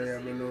real, man.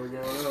 Y'all been know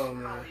what's going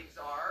on, man.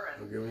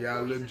 I'm giving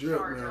y'all a little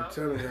drip, man. I'm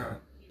telling y'all.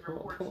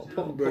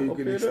 Bro, you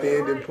can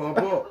extend and pump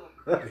up.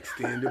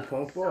 Extend and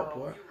pump up,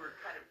 boy.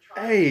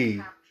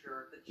 Hey,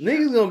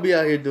 niggas gonna be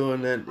out here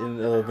doing that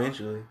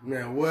eventually.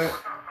 Man, what?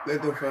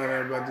 Let them find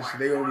out about this shit.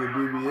 They gonna get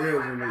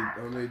BBLs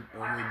on their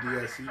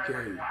DLC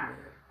cage,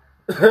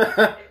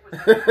 man.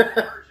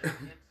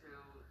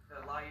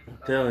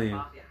 Telling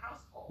you.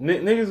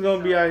 Niggas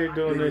gonna be out here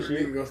doing this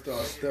shit. Niggas gonna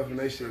start stuffing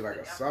that shit like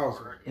a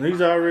saucer.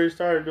 Niggas already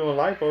started doing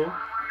lipo.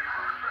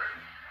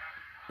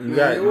 You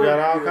got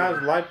all kinds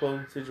of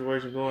lipo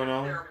situation going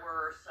on. There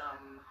were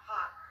some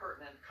hot,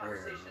 pertinent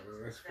conversations. Yeah,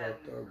 that's Then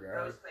fucked up,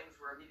 guys. those things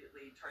were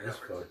immediately turned That's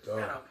over to fucked the up.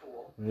 pedo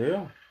pool.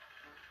 Yeah.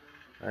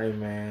 Hey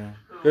man,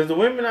 because the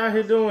women out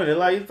here doing it,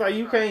 like it's like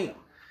you can't.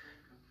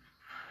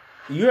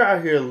 You're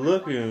out here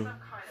looking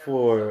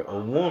for a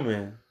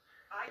woman,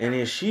 and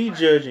then she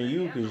judging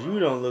you because you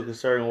don't look a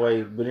certain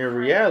way. But in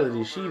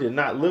reality, she did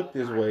not look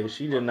this way.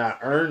 She did not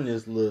earn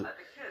this look.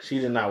 She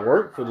did not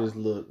work for this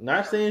look.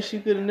 Not saying she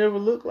could have never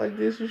looked like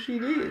this if she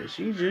did.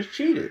 She just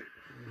cheated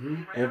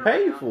and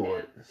paid for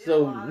it.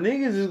 So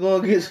niggas is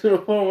gonna get to the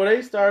point where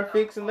they start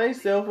fixing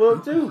themselves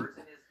up too.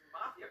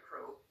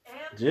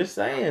 Just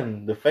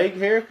saying, the fake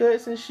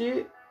haircuts and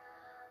shit,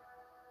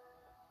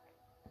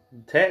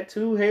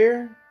 tattoo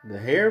hair, the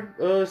hair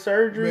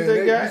surgeries Man,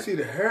 they got. You see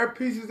the hair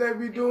pieces they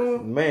be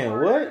doing?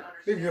 Man, what?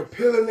 They can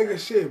peel a nigga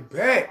shit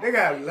back. They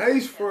got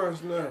lace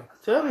fronts now.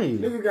 Telling you,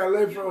 Nigga got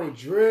lace front with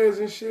dreads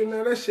and shit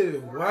now. That shit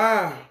is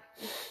wild.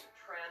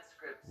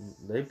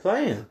 they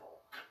playing.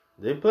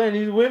 They playing,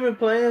 these women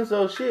playing,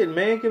 so shit,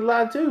 man can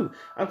lie too.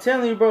 I'm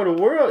telling you, bro,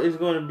 the world is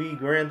going to be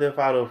Grand Theft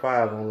Auto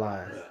 5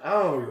 online.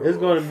 It's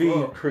going to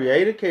be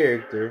create a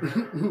character.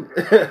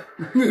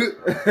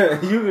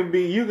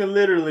 You can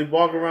literally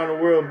walk around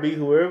the world and be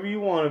whoever you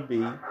want to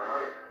be.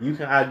 You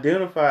can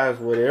identify as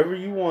whatever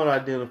you want to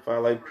identify.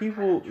 Like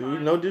people,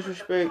 no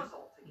disrespect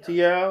to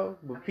y'all,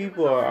 but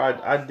people are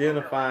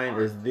identifying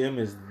as them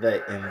as they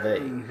and they.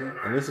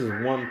 And this is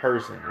one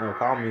person. No,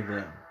 call me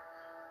them.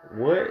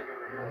 What?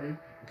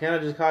 Can I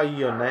just call you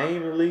your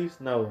name at least?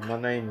 No, my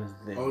name is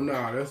them. Oh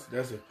no,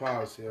 that's a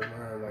policy of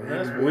mine. Like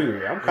That's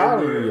weird. I'm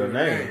calling you your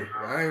name.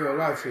 I ain't gonna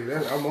lie to you.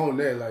 I'm on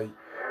that, like,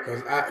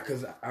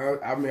 cause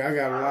I mean I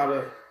got a lot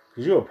of.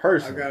 Cause you're a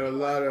person. I got a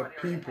lot of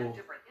people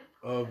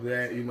of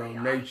that,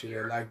 nature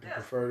that like to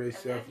prefer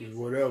themselves as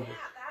whatever.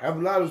 I have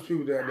a lot of those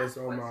people that's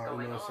on my, on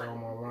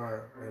my line,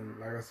 and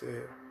like I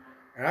said,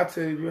 and I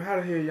tell you, how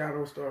the hell y'all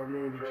don't start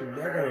remembering these people?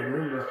 Y'all gotta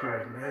remember these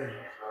people's names.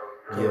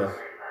 Yeah.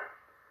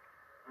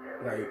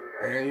 Like,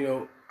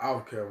 and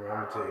off camera, I'm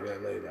gonna tell you that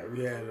later. Like,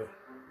 we had a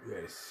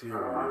serious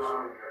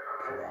problem.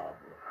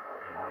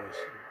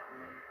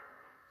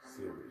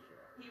 Serious.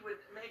 He would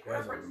make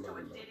That's reference on to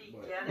it. another Did he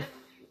level,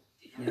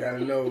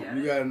 get it?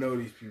 You gotta know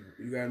these people.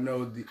 You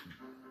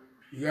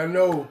gotta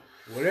know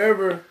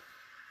whatever.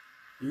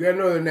 You gotta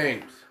know their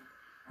names.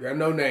 You gotta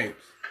know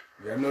names.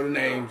 You gotta know the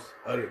names.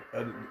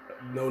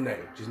 No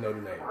name. Just know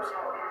the names.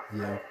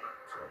 Yeah.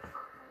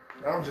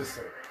 So, I'm just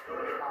saying.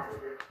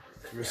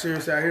 We're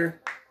serious out here.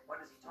 What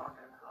is he talking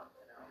about?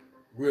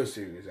 Real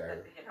serious out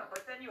here.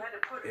 But then you had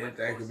to put it with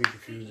Anything can be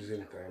confused as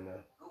anything now.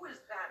 who is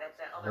that at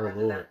the Oh, other end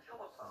of Lord. that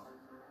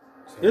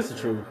telephone? It's the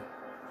truth.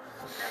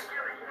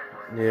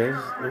 Yeah,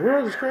 the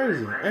world is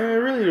crazy.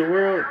 And really, the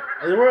world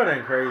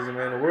ain't crazy,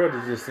 man. The world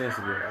is just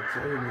sensitive. I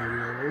tell you,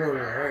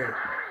 man,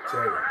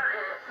 tell you.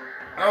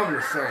 I'm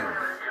the same.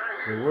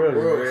 The world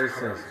is very crazy.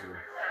 sensitive.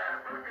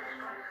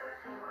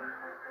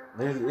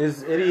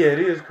 It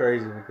is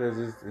crazy because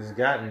it's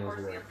gotten this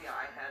way.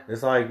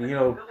 It's like,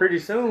 pretty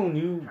soon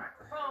you're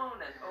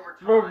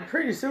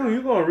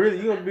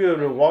gonna be able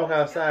to walk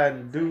outside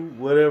and do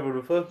whatever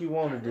the fuck you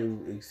want to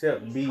do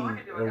except be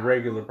a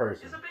regular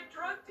person. He's a big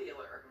drug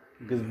dealer.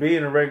 Because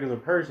being a regular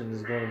person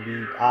is gonna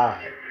be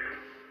odd.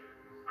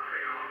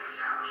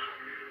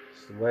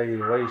 It's the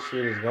way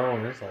shit is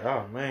going. It's like,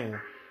 oh man,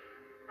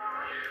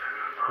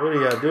 what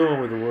are y'all doing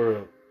with the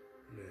world?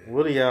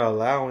 What are y'all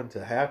allowing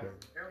to happen?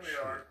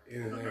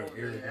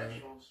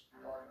 Everything.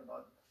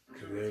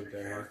 Because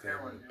everything has to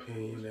have an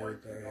opinion.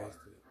 Everything has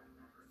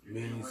to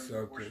mean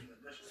something.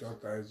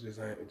 Sometimes just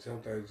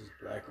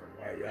black and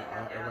white.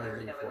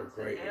 Everybody's looking for a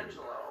great image.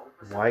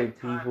 White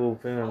people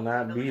finna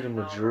not be the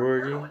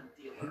majority.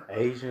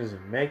 Asians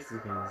and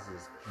Mexicans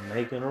is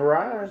making a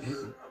rise.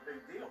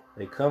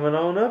 They coming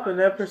on up in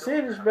that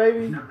percentage,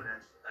 baby.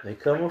 They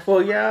coming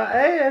for y'all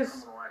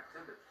ass.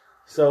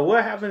 So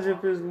what happens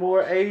if there's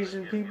more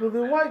Asian people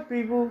than white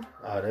people?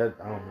 I don't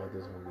know if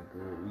this is gonna be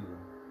good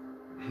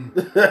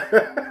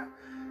either.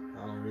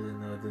 I don't really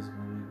know if this is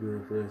gonna be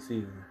good for the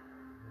season.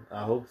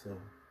 I hope so.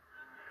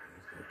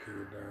 It's gonna kick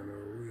it down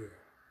over here.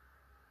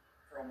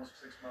 For almost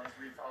 6 months,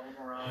 we followed him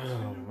around.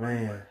 Oh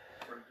man,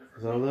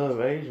 cause I love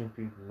Asian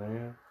people,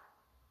 man.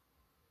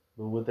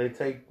 But would they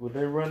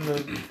run the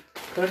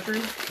country?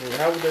 Or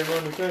how would they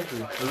run the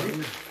country?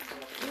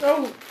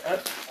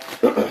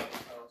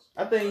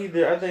 I think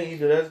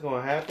either that's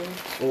gonna happen,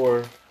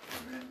 or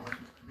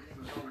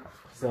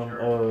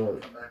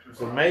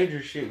some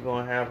major shit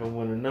gonna happen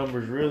when the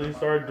numbers really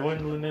start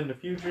dwindling in the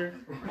future.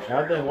 And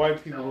I think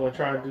white people gonna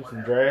try and do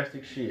some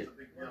drastic shit,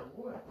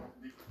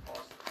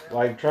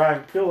 like try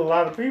and kill a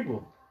lot of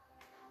people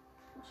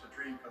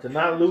to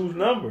not lose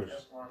numbers.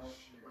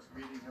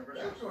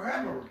 That's what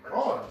happened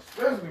regardless,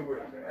 especially with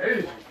the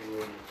Asian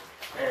community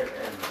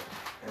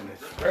and the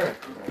Hispanic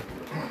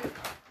community.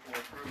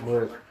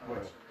 But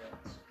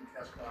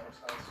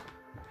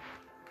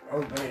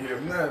I'm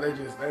thinking now they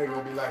ain't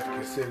gonna be like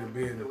considered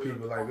being the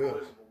people like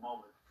us.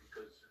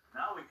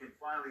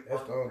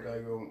 That's the only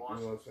thing gonna, you know what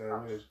I'm saying,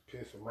 really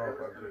piss them off,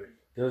 I guess.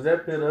 does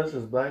that put us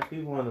as black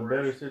people in a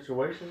better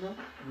situation though?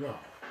 No.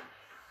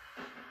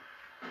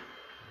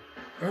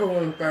 I don't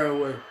want to find a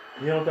way.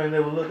 You don't think they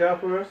would look out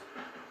for us?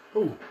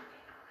 Who?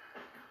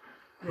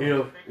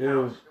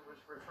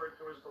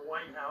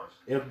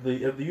 If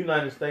the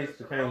United States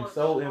became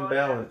so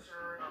imbalanced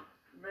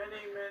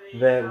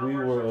that we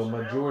were a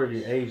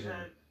majority Asian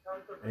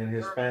and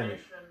Hispanic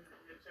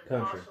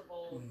country,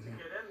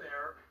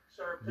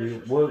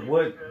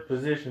 what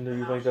position do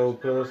you think that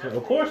would put us in?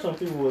 Of course, some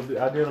people would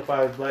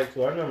identify as black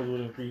too. Our numbers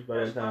would increase by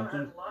that time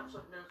too. Lots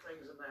of new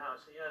things in the house.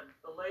 He had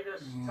the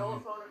latest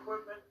telephone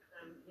equipment,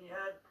 and he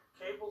had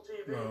cable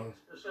TV,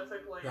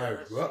 specifically a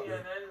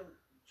CNN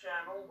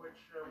channel, which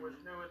was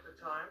new at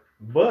the time.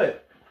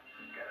 But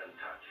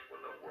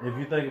if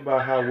you think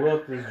about how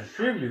wealth is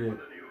distributed,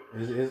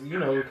 is you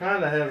know, it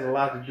kind of has a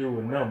lot to do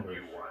with numbers.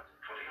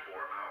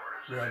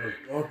 Yeah,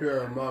 but up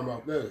here in my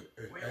mouth, there's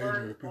We Asian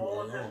learned people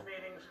all of his alone.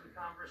 meetings and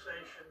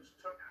conversations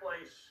took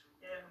place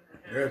in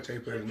his They'll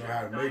take place to know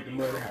how to make the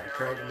money, how to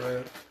calculate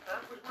it.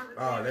 That was where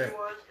the All TV that.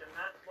 was, and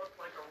that looked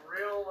like a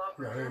real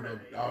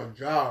opportunity. Our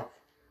job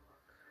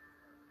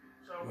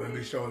So when we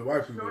we show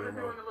white people started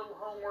anymore. doing a little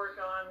homework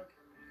on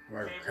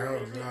Like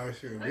accounts and all that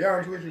shit. To be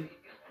honest with you,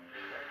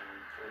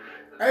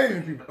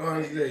 Asian people,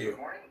 honestly, tell you.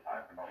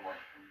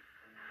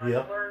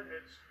 Yeah. learned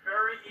it's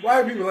very easy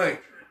White people ain't.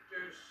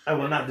 I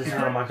will not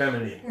dishonor my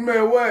family.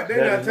 Man, what? They're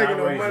That not is taking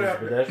not no money racist, out.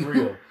 but that's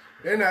real.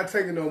 They're not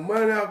taking no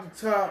money out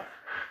the top.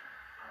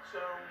 So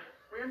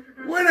we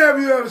introduced When have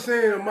you ever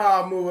seen a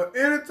mob movie?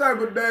 Any type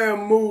of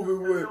damn movie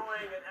with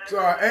to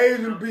our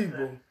Asian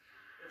people?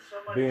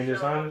 Being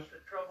dishonest?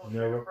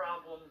 Never.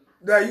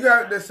 That you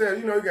got that said,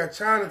 you know, you got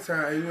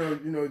Chinatown,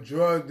 you know,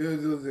 drug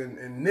dealers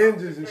and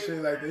ninjas and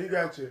shit like that. You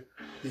got your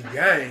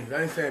gangs.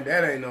 I ain't saying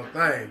that ain't no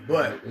thing,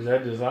 but Is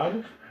that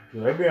dishonest?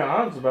 They're being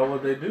honest about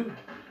what they do.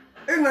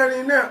 it's not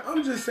even that.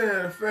 I'm just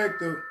saying the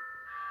fact of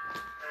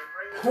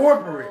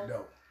corporate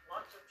though.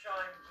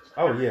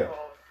 Oh yeah.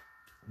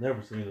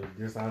 Never seen a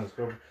dishonest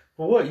corporate.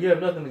 For what? You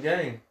have nothing to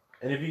gain.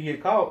 And if you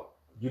get caught,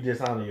 you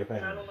dishonor your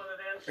family.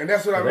 And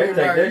that's what I They mean.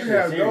 take Like, that you shit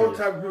have serious. those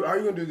type of people. All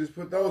you gonna do is just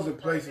put those in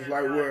places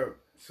like where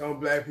some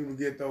black people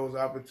get those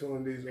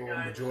opportunities, or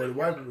majority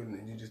white people,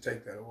 and you just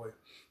take that away.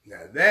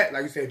 Now that,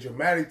 like you said,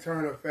 dramatic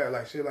turn of fact,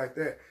 like shit like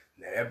that.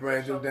 Now that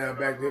brings them down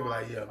back there, be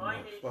like, yeah,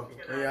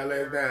 motherfucker, bring y'all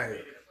legs down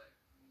here.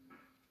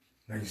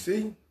 Now you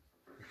see,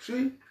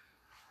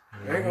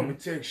 they ain't gonna be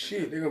take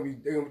shit. They gonna be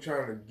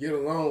trying to get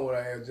along with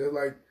our ass, just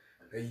like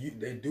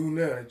they do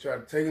now. They try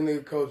to take a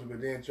nigga culture,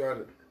 but then try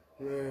to,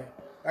 man.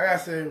 Like I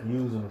said,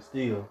 Use them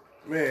still.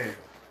 man,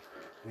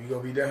 when you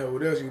gonna be down here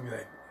with us, you gonna be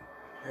like,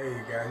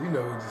 hey guys, you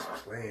know we just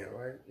playing,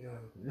 right? You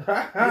know.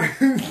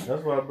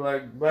 That's why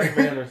black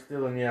men are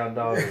stealing y'all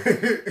dollars.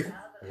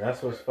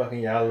 That's what's fucking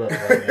y'all up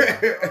right now.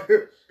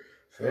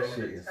 That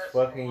shit is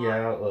fucking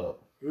y'all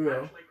up. You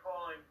know.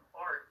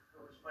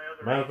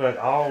 Matter of fact,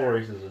 all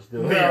races are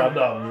stealing y'all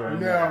dollars right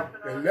now.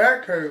 Now, in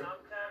that case,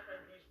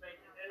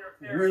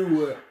 we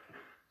would,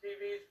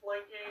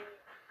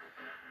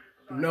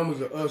 the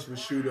numbers of us would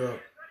shoot up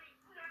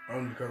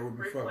only because we'd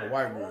be fucking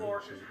white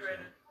girls and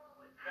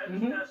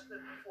shit.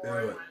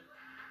 So.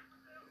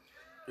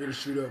 It'll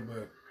shoot up,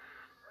 but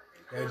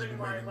that just be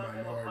making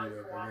minority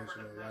of, I guess,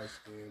 you know, light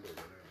skinned or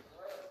whatever.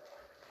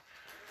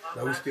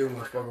 So we still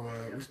want to fuck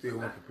around. We still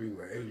want to compete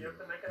with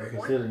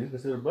Asian. You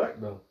consider black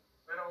though.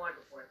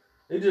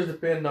 It just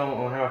depends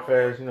on how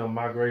fast, you know,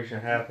 migration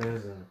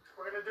happens and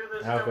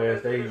how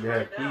fast they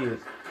have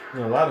kids. You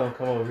know, a lot of them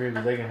come over here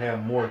because they can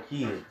have more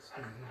kids.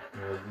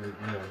 You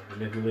know,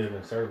 than if you live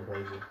in certain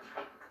places.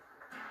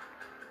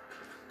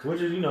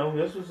 Which is, you know,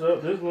 that's what's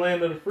up. This is the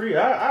land of the free.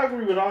 I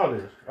agree with all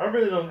this. I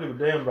really don't give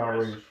a damn about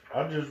race.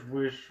 I just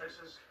wish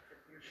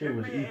shit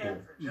was equal.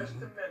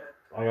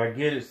 Like, I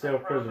get it,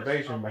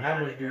 self-preservation, but how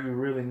much do you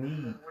really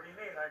need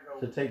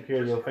to take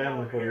care of your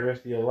family for the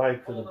rest of your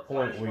life to the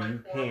point where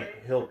you can't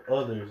help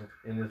others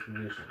in this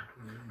position?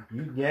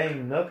 You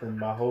gain nothing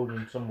by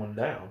holding someone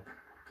down.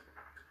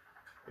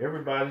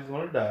 Everybody's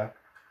gonna die.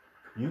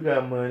 You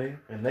got money,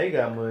 and they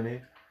got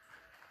money.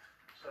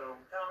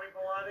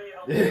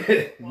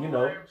 You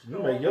know, you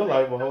make your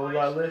life a whole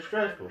lot less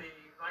stressful.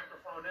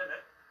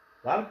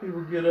 A lot of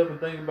people get up and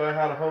think about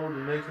how to hold the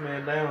next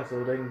man down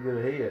so they can get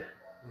ahead.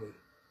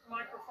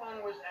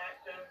 Microphone was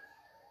active.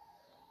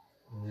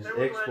 And just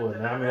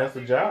exploiting. I mean, that's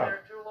a job.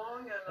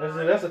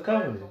 That's a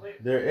company.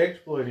 They're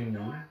exploiting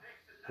you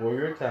for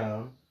your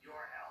time,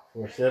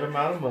 for a set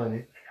amount of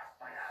money,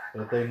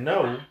 But they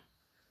know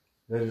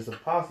that it's a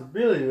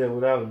possibility that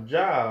without a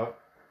job,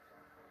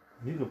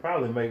 you could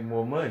probably make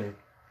more money.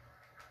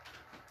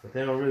 But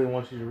they don't really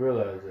want you to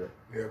realize that.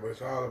 Yeah, but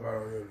it's all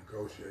about your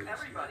negotiations.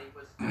 Everybody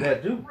was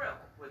That do. thrilled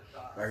with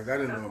Like, that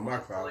didn't know my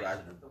successful father. I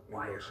installation could of the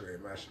wire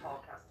negotiate my shit.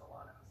 Paul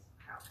Castellano's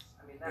house.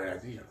 I mean, that Yeah, I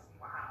was did. just,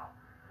 wow.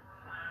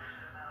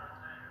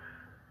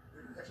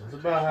 It's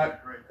about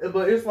how,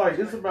 but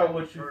it's about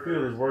what you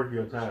feel is worth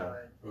your time.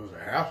 It was a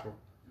hassle.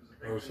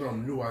 It was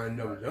something new I ain't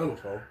never done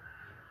before.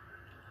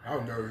 I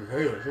was nervous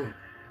as hell, too.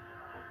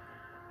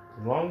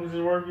 As long as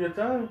it's worth your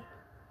time.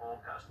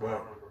 But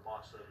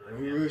I ain't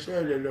really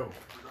said that, though.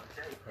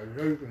 I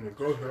know you can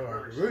negotiate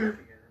like really.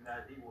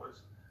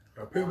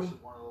 People,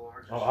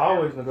 I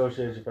always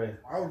negotiate your pay.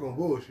 I was gonna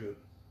bullshit.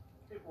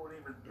 I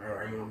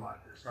mean, I was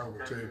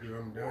gonna tell you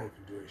I'm down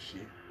for doing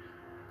shit.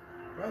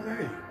 But I said,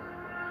 hey,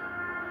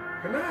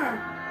 can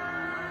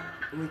I?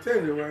 Let me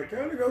tell you, right? Can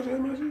I negotiate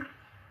my shit?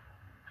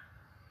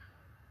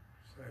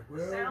 It's like,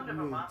 well, I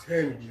mean,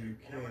 technically you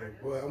can,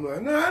 but I'm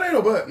like, no, it ain't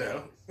no but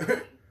now.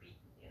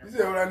 You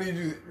said what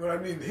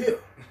I need to hear.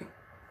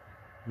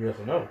 Yes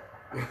or no?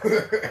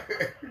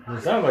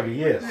 It sounds like a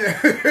yes.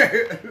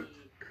 Yeah.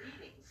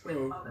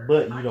 So,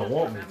 But you don't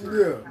want me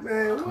to. yeah,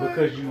 man, what?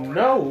 Because you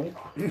know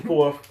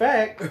for a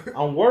fact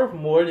I'm worth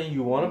more than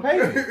you want to pay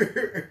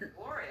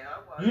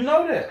me. You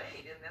know that.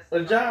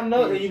 A job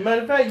knows, and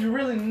matter of fact, you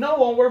really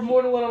know I'm worth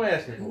more than what I'm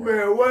asking for.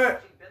 Man,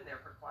 what? She'd been there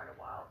for quite a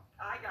while.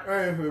 got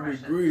I ain't the finna be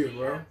impression greedy, she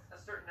bro.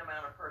 has a certain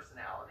amount of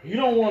personality. You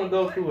don't want to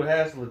go through a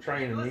hassle of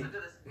training me Listen to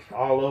this.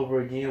 all over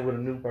again with a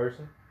new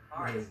person.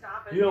 All right,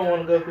 stop it. You don't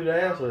want to go through the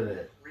hassle of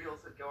that. Reels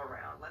that go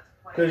around. Let's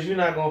play. Because you're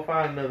not going to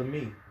find another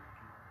me.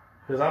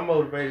 Because I'm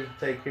motivated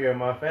to take care of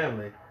my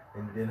family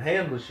and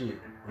handle shit.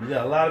 You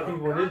got a lot of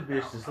people in this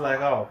bitch to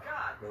slack off.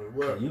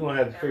 What? You're going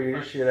to have to figure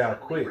this shit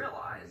out quick.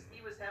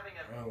 He was having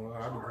I don't know.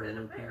 I a be an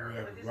going with people affair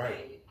left with his and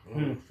right. maid. I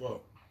don't give a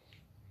fuck.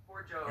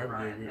 Poor Joe I be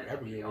Ryan getting- had I to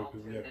be be getting all with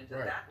people tuned left into and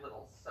right. that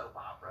little soap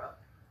opera.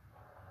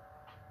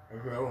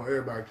 I want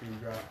everybody to do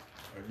the job.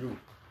 I do.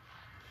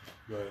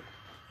 But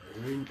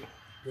if you ain't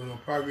doing no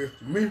progress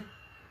to me,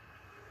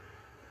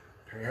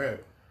 can't have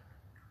it.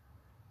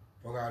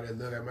 Fuck out there,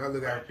 look at me. I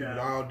look at people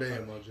all day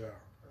at my job.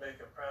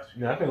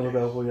 Yeah, I can look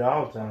out for you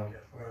all the time. Man,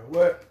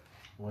 what?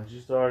 Once you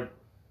start,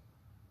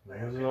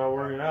 once it's not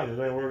working out, it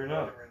ain't working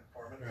out.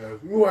 Man,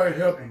 if you ain't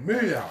helping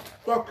me out,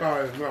 fuck all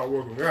it's not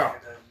working out.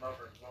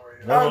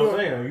 That's what I'm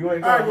saying. You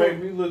ain't gonna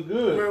make me look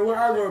good. Man, well,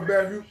 I go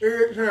back you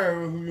every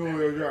time when you doing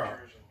your job.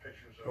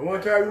 And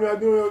one time you're not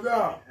doing your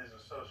job,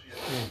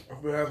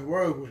 I'm gonna have to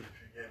work with you.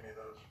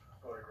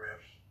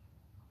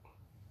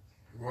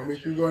 You want me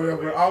to go in there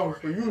for the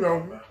office for you,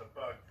 don't you?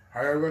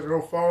 How y'all got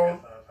your phone?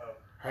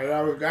 How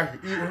y'all got you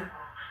eating?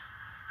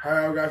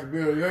 How y'all got you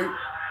being late?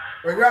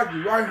 They got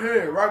you right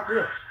here, right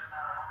there.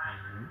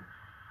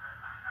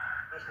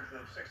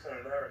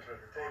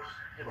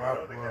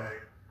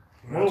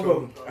 One of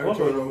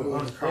them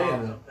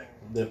understand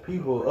that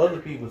people, other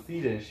people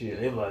see that shit.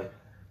 They be like,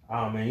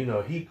 oh man, you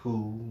know, he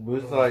cool.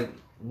 But it's like,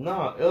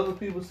 nah, other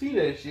people see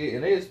that shit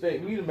and they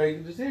expect me to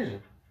make the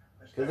decision.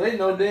 Because they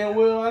know damn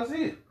well I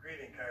see it.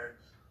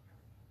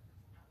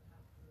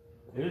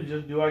 It's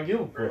just, do I give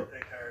a fuck?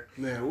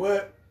 Man,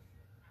 what?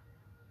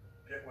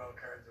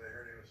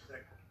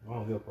 I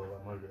don't give a fuck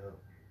about my job.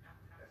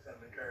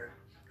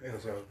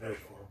 That sounds good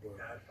for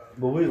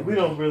But we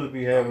don't really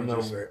be having no,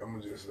 I'm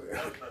gonna just say.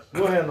 we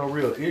don't have no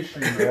real issue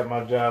at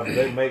my job. But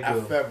they make I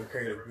a,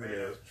 fabricated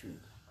good ass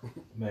truth.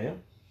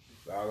 man,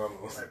 That's all I'm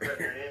gonna say.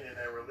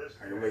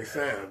 I can make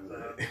sound.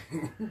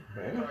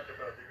 man.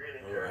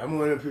 I'm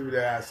one of the people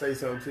that I say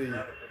something to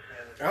you.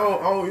 I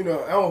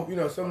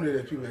don't, some of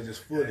the people that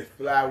just fully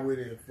fly with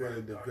it and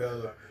fully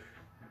develop.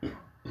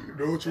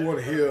 Do what you want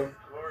to hear.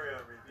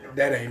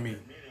 That ain't me.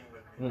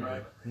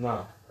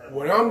 Nah.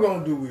 What I'm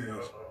gonna do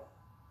is,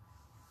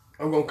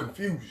 I'm gonna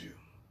confuse you.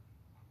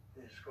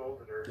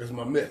 That's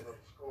my method.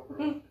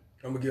 I'm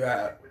gonna give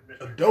out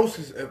a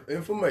doses of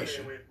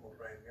information,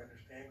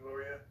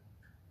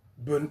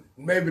 but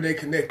maybe they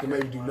connect and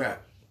maybe do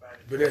not.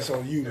 But that's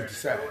on you to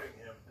decide.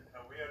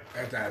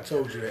 After I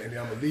told you that, and then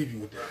I'm gonna leave you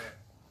with that.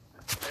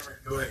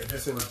 But if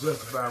it's in a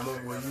justified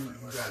moment where you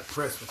gotta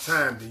press for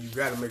time, then you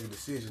gotta make a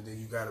decision. Then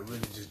you gotta really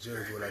just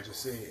judge what I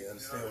just said and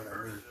understand what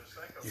I mean.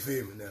 You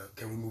feel me now?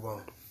 Can we move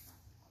on?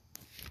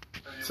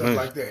 Something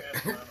like that.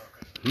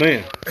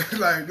 Man.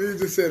 Like, they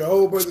just said a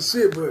whole bunch of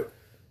shit, but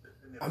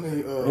I mean,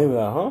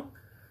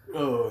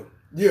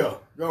 yeah,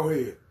 go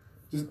ahead.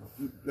 Just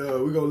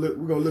we're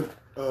gonna look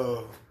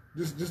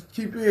just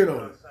keep in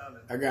on it.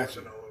 I got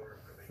you.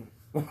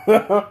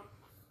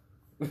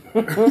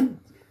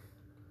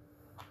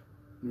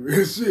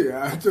 Real shit,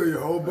 I tell you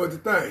a whole bunch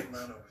of things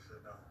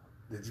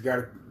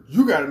that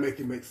you gotta make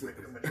it make sense.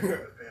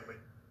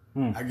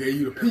 I gave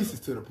you the pieces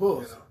to the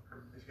puzzle.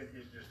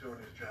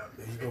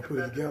 And you gonna put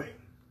it together.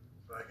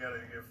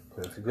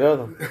 Get it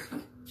together.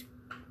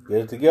 Get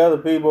it together,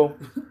 people.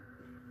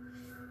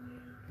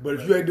 But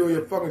if you ain't doing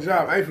your fucking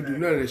job, I ain't finna do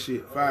none of that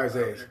shit. Fire his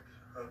ass.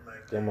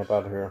 Get him up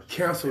out of here.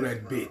 Cancel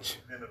that bitch.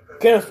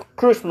 Cancel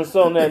Christmas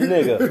on that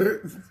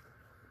nigga.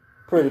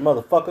 Pretty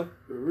motherfucker.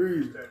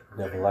 Read.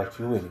 Never liked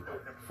you anyway.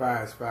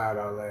 $5 is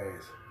 $5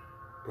 ass.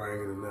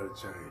 Bringing another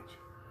change.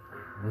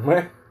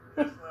 Man.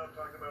 That's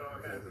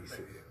what he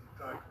said.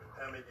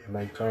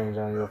 Make change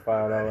on your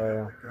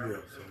 $5 Yeah.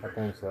 I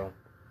think so.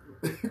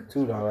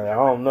 $2. I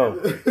don't know.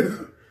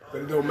 But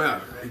it don't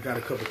matter. He got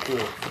a couple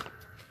quarters.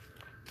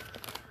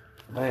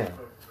 Man.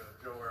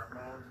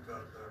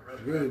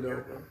 Really though,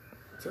 bro. I'm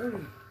telling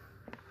you.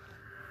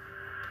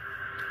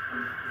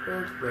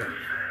 Fuck that.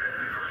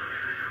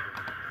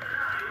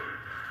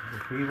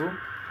 People.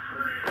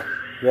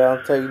 Y'all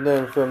don't take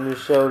nothing from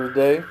this show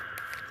today.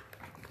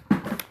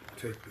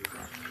 Take that.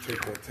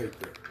 Take that. Take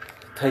that.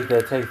 Take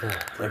that, take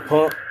that. And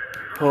pump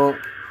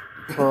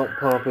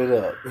it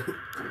up.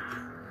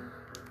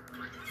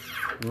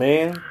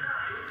 Man,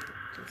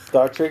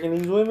 start tricking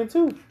these women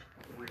too.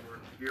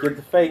 Get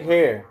the fake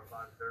hair.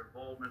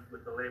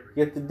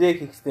 Get the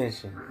dick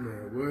extension.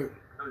 Man, what?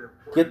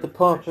 Get the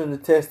pump in the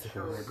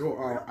testicles. Man, go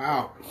all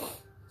out.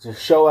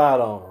 Just show out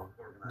on them.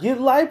 Get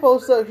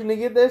liposuction to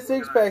get that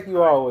six pack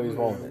you always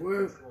wanted.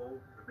 What?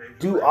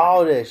 Do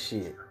all that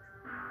shit.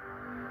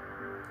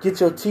 Get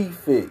your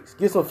teeth fixed.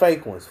 Get some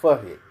fake ones.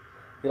 Fuck it.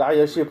 Get all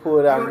your shit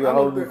pulled out and get a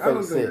whole new I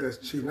don't fake think set. that's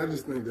cheating. I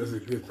just think that's a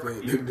good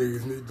thing that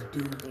niggas need to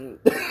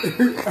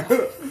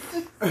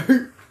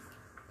do.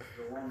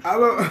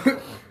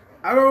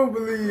 I don't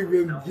believe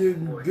in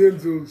getting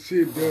dental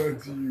shit done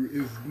to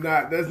you.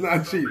 That's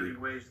not cheating.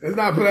 That's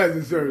not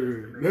plastic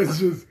surgery. That's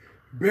just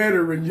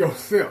bettering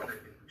yourself.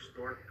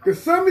 Cause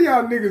some of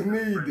y'all niggas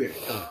need that.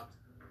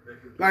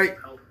 Like,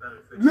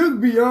 look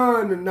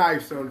beyond the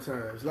knife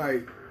sometimes.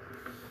 Like,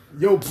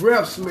 your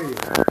breath smell.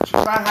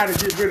 Try how to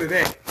get rid of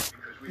that.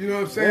 You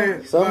know what I'm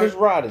saying? Some like, is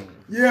rotting.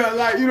 Yeah,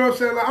 like, you know what I'm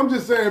saying? Like, I'm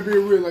just saying,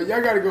 being real. Like,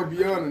 y'all gotta go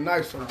beyond the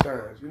knife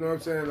sometimes. You know what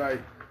I'm saying?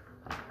 Like,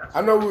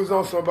 I know we was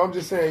on something, but I'm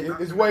just saying,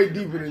 it's way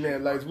deeper than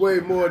that. Like, it's way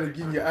more than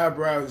getting your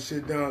eyebrows and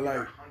shit done.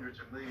 Like,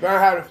 learn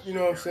how to, you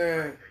know what I'm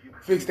saying,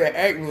 fix that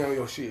acne on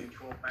your shit.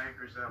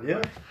 Yeah.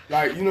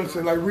 Like, you know what I'm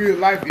saying? Like, real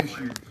life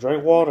issues.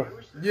 Drink water.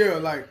 Yeah,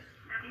 like,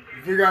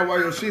 figure out why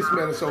your shit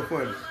smelling so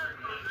funny.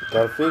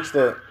 Gotta fix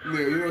that. Yeah,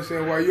 you know what I'm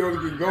saying? Why you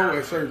only can go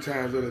at certain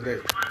times of the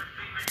day.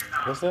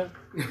 What's that?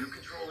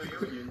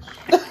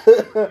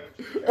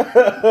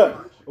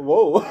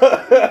 Whoa.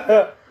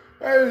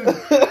 Hey,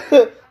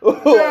 no,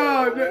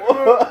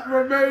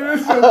 man,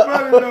 that's so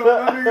funny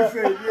though. My nigga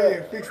said,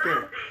 yeah, fix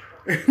that.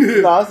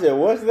 No, I said,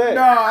 what's that?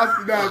 No,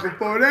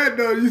 before that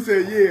though, you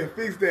said, yeah,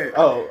 fix that.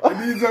 Oh. And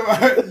then you talking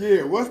about,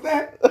 yeah, what's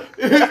that?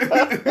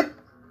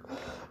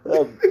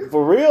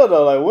 For real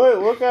though, like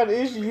what kind of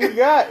issue you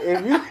got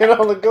if you can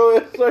only go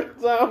at a certain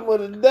time of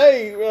the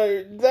day?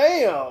 Like,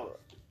 damn.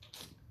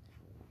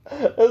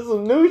 That's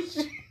some new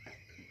shit.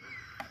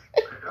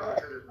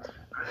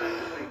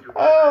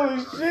 Oh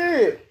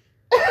shit.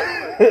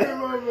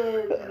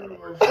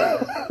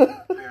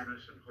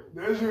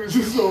 That shit was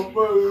just so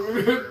funny.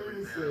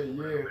 He said,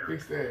 yeah,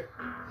 fix that.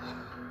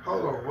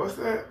 Hold on, what's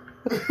that?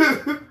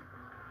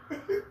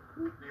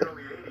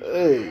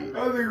 Hey. I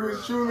think he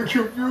was truly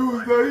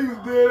confused though. He was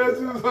dead. That's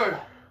just like,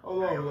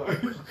 hold on,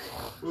 like,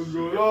 what's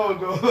going on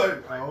though?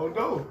 Like, I don't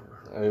know.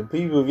 Hey,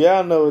 people, if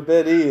y'all know what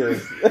that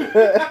is,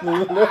 let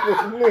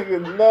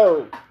niggas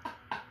know.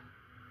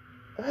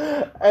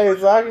 Hey,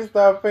 so I can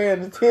start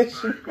paying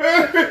attention.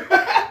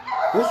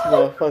 This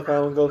motherfucker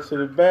gonna go to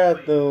the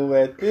bathroom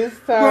at this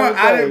time of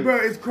day. Bro,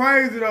 it's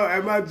crazy though.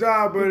 At my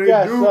job, bro, You they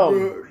got do,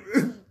 something.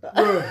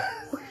 bro.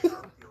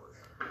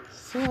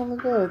 See, I'm gonna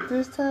go at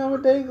this time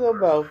of day, go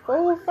about 4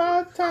 or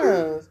 5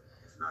 times.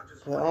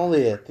 But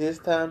only at this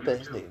time of day.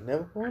 This nigga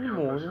never go in the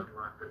morning.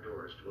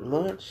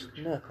 Lunch,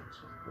 nothing.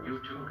 You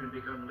too can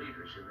become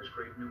leaders in this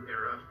great new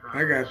era of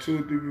I got 2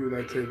 or 3 people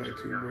that take like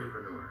 2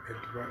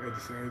 bro, at the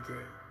same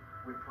time.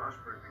 We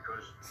prospered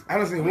because I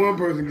done seen one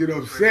person get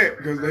upset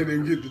because they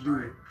didn't get to do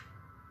it.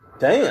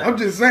 Damn. I'm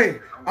just saying,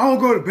 I don't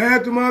go to the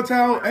bathroom all the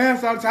time,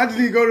 ass all the time. I just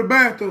need to go to the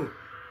bathroom.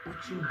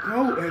 But you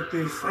go at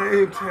the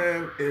same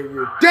time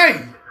every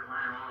day.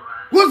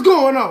 What's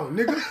going on,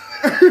 nigga?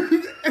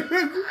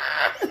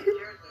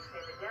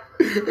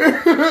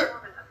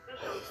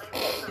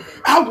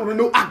 I want to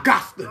know. I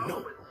got to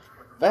know.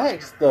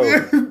 Facts,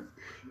 though.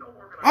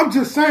 I'm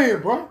just saying,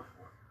 bro.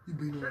 You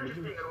be doing it.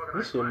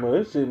 This shit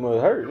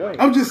must hurt, right?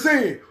 I'm just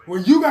saying,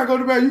 when you gotta go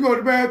to bed, you go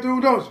to the bathroom,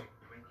 don't you?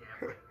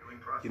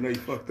 You know you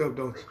fucked up,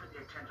 don't you?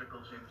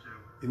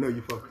 You know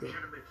you fucked up.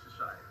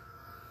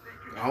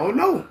 I don't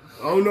know,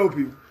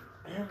 people.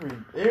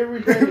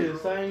 Every day the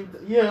same.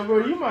 Yeah,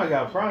 bro, you might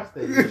got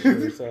prostate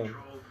issue or something.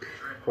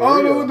 I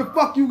don't know what the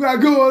fuck you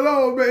got going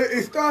on, man.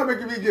 It started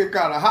making me get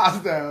kind of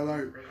hostile,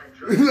 like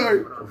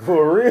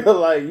for real,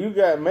 like you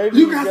got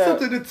you got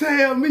something to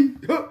tell me.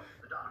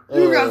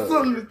 You got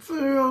something to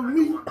tell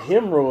me.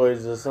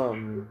 Hemorrhoids or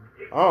something.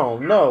 I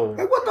don't know.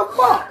 Like what the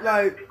fuck,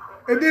 like,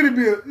 and then it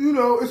be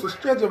it's a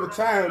stretch of a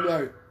time,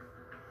 like.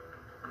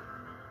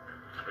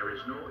 there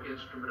is no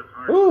instrument of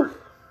hard Ooh.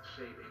 work,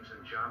 savings,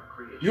 and job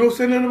creation. You don't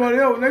send anybody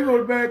else when they go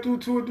to the bathroom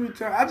 2 or 3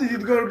 times. I just need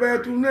to go to the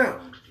bathroom now.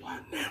 Why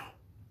now?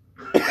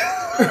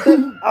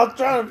 I'm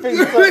trying to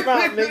figure something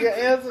out, nigga.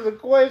 Answer the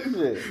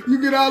question. You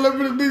get all up in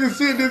the nigga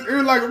shit this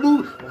ear like a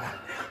movie.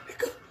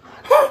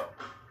 Huh?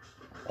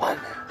 Why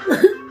now?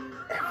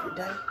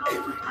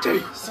 Every day.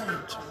 Same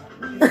time.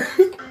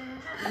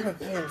 I've been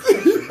paying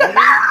attention,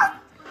 nigga.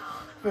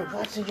 Been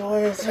watching your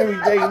ass every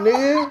day,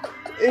 nigga.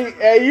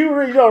 Hey, you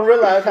really don't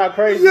realize how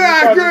crazy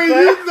Yeah, you crazy.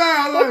 You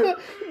sound like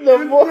the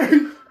more I've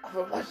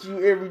been watching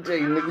you every day,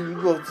 nigga. You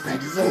go to the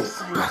exact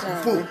same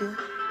time, nigga.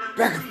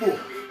 back and forth.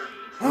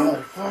 Huh?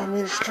 5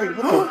 minutes straight.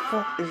 What the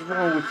fuck is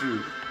wrong with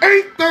you?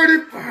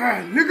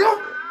 8:35, nigga.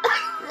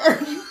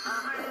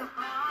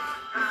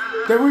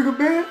 That we can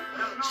band?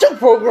 Show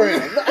program.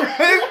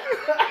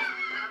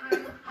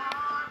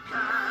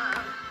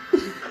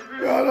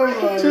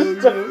 Just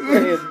stop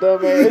saying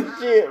dumbass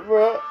shit,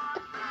 bro.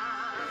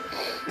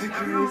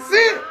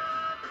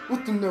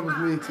 What the numbers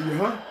mean to you,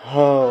 huh?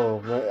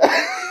 Oh, man.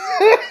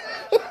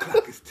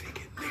 Clock is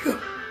ticking, nigga.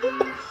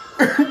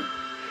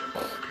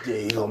 Yeah,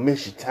 you gonna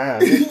miss your time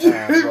this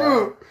time,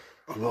 bro.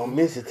 You gonna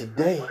miss it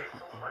today.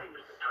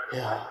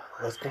 Yeah,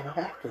 what's gonna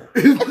happen?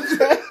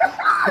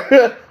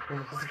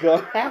 What's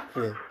gonna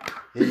happen?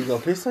 Yeah, you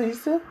gonna piss on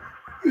yourself?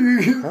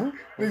 Huh?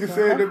 Nigga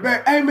said in the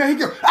back, hey man, he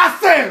go, I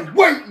said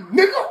wait,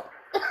 nigga.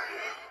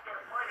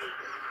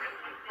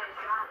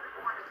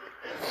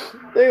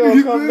 They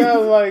gonna come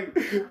down like,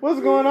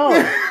 what's going on?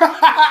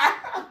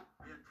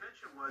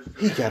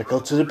 He gotta go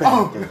to the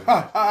bathroom.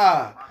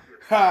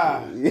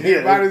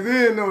 Everybody's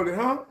in on it,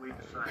 huh?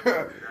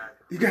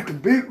 You got the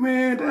big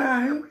man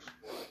down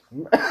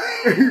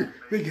here.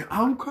 Thinking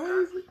I'm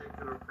crazy.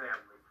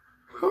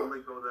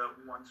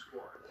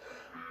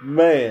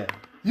 Man.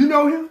 You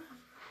know him?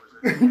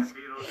 He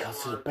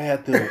goes to the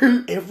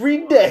bathroom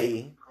every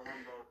day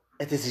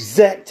at this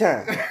exact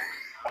time.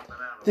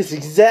 This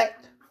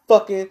exact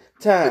fucking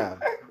time.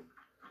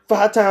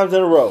 5 times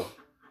in a row.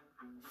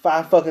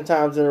 5 fucking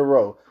times in a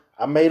row.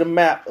 I made a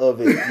map of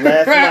it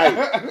last night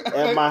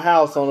at my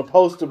house on a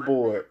poster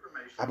board.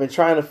 I've been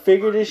trying to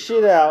figure this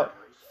shit out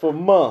for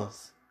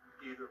months.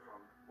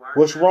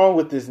 What's wrong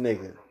with this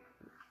nigga?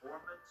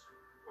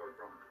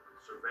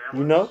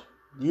 You know?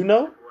 You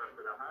know?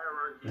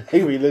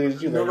 He be looking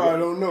at you like, Nobody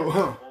don't know,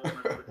 huh?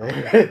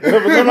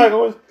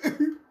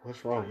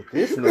 what's wrong with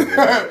this nigga?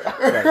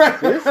 Like,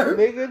 this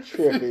nigga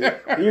tripping.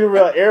 You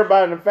realize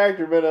everybody in the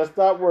factory better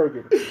stop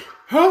working.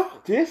 Huh?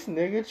 This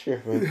nigga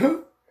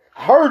tripping.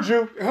 I heard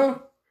you. Huh?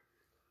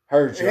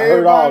 Heard you. I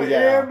heard all y'all.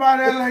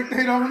 Everybody act like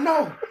they don't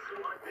know.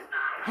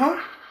 Huh?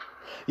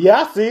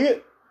 Yeah, I see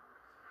it.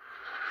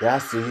 Yeah, I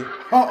see it.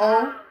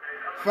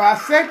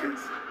 5 seconds.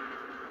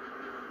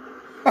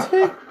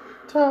 Tick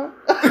tock.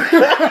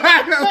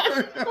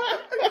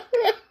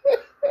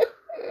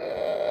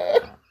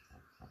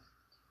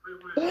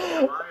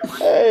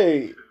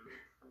 Hey.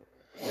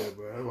 Yeah,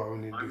 bro, that's why we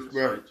need to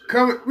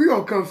do. We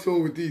gonna come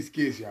soon with these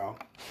skits, y'all.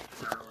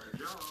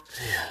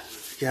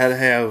 Gotta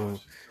have them.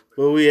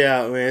 But we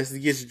out, man. It's the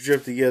Get Your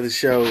Drip Together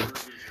show.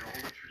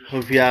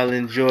 Hope y'all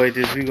enjoyed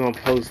this. We gonna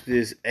post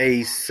this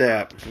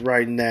ASAP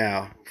right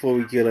now before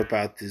we get up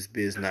out this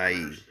biz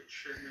naive.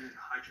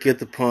 Get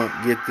the pump,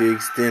 get the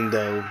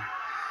extendo.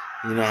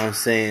 You know what I'm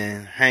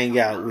saying? Hang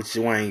out with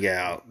your wang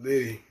out.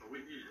 Liddy.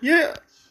 Yeah.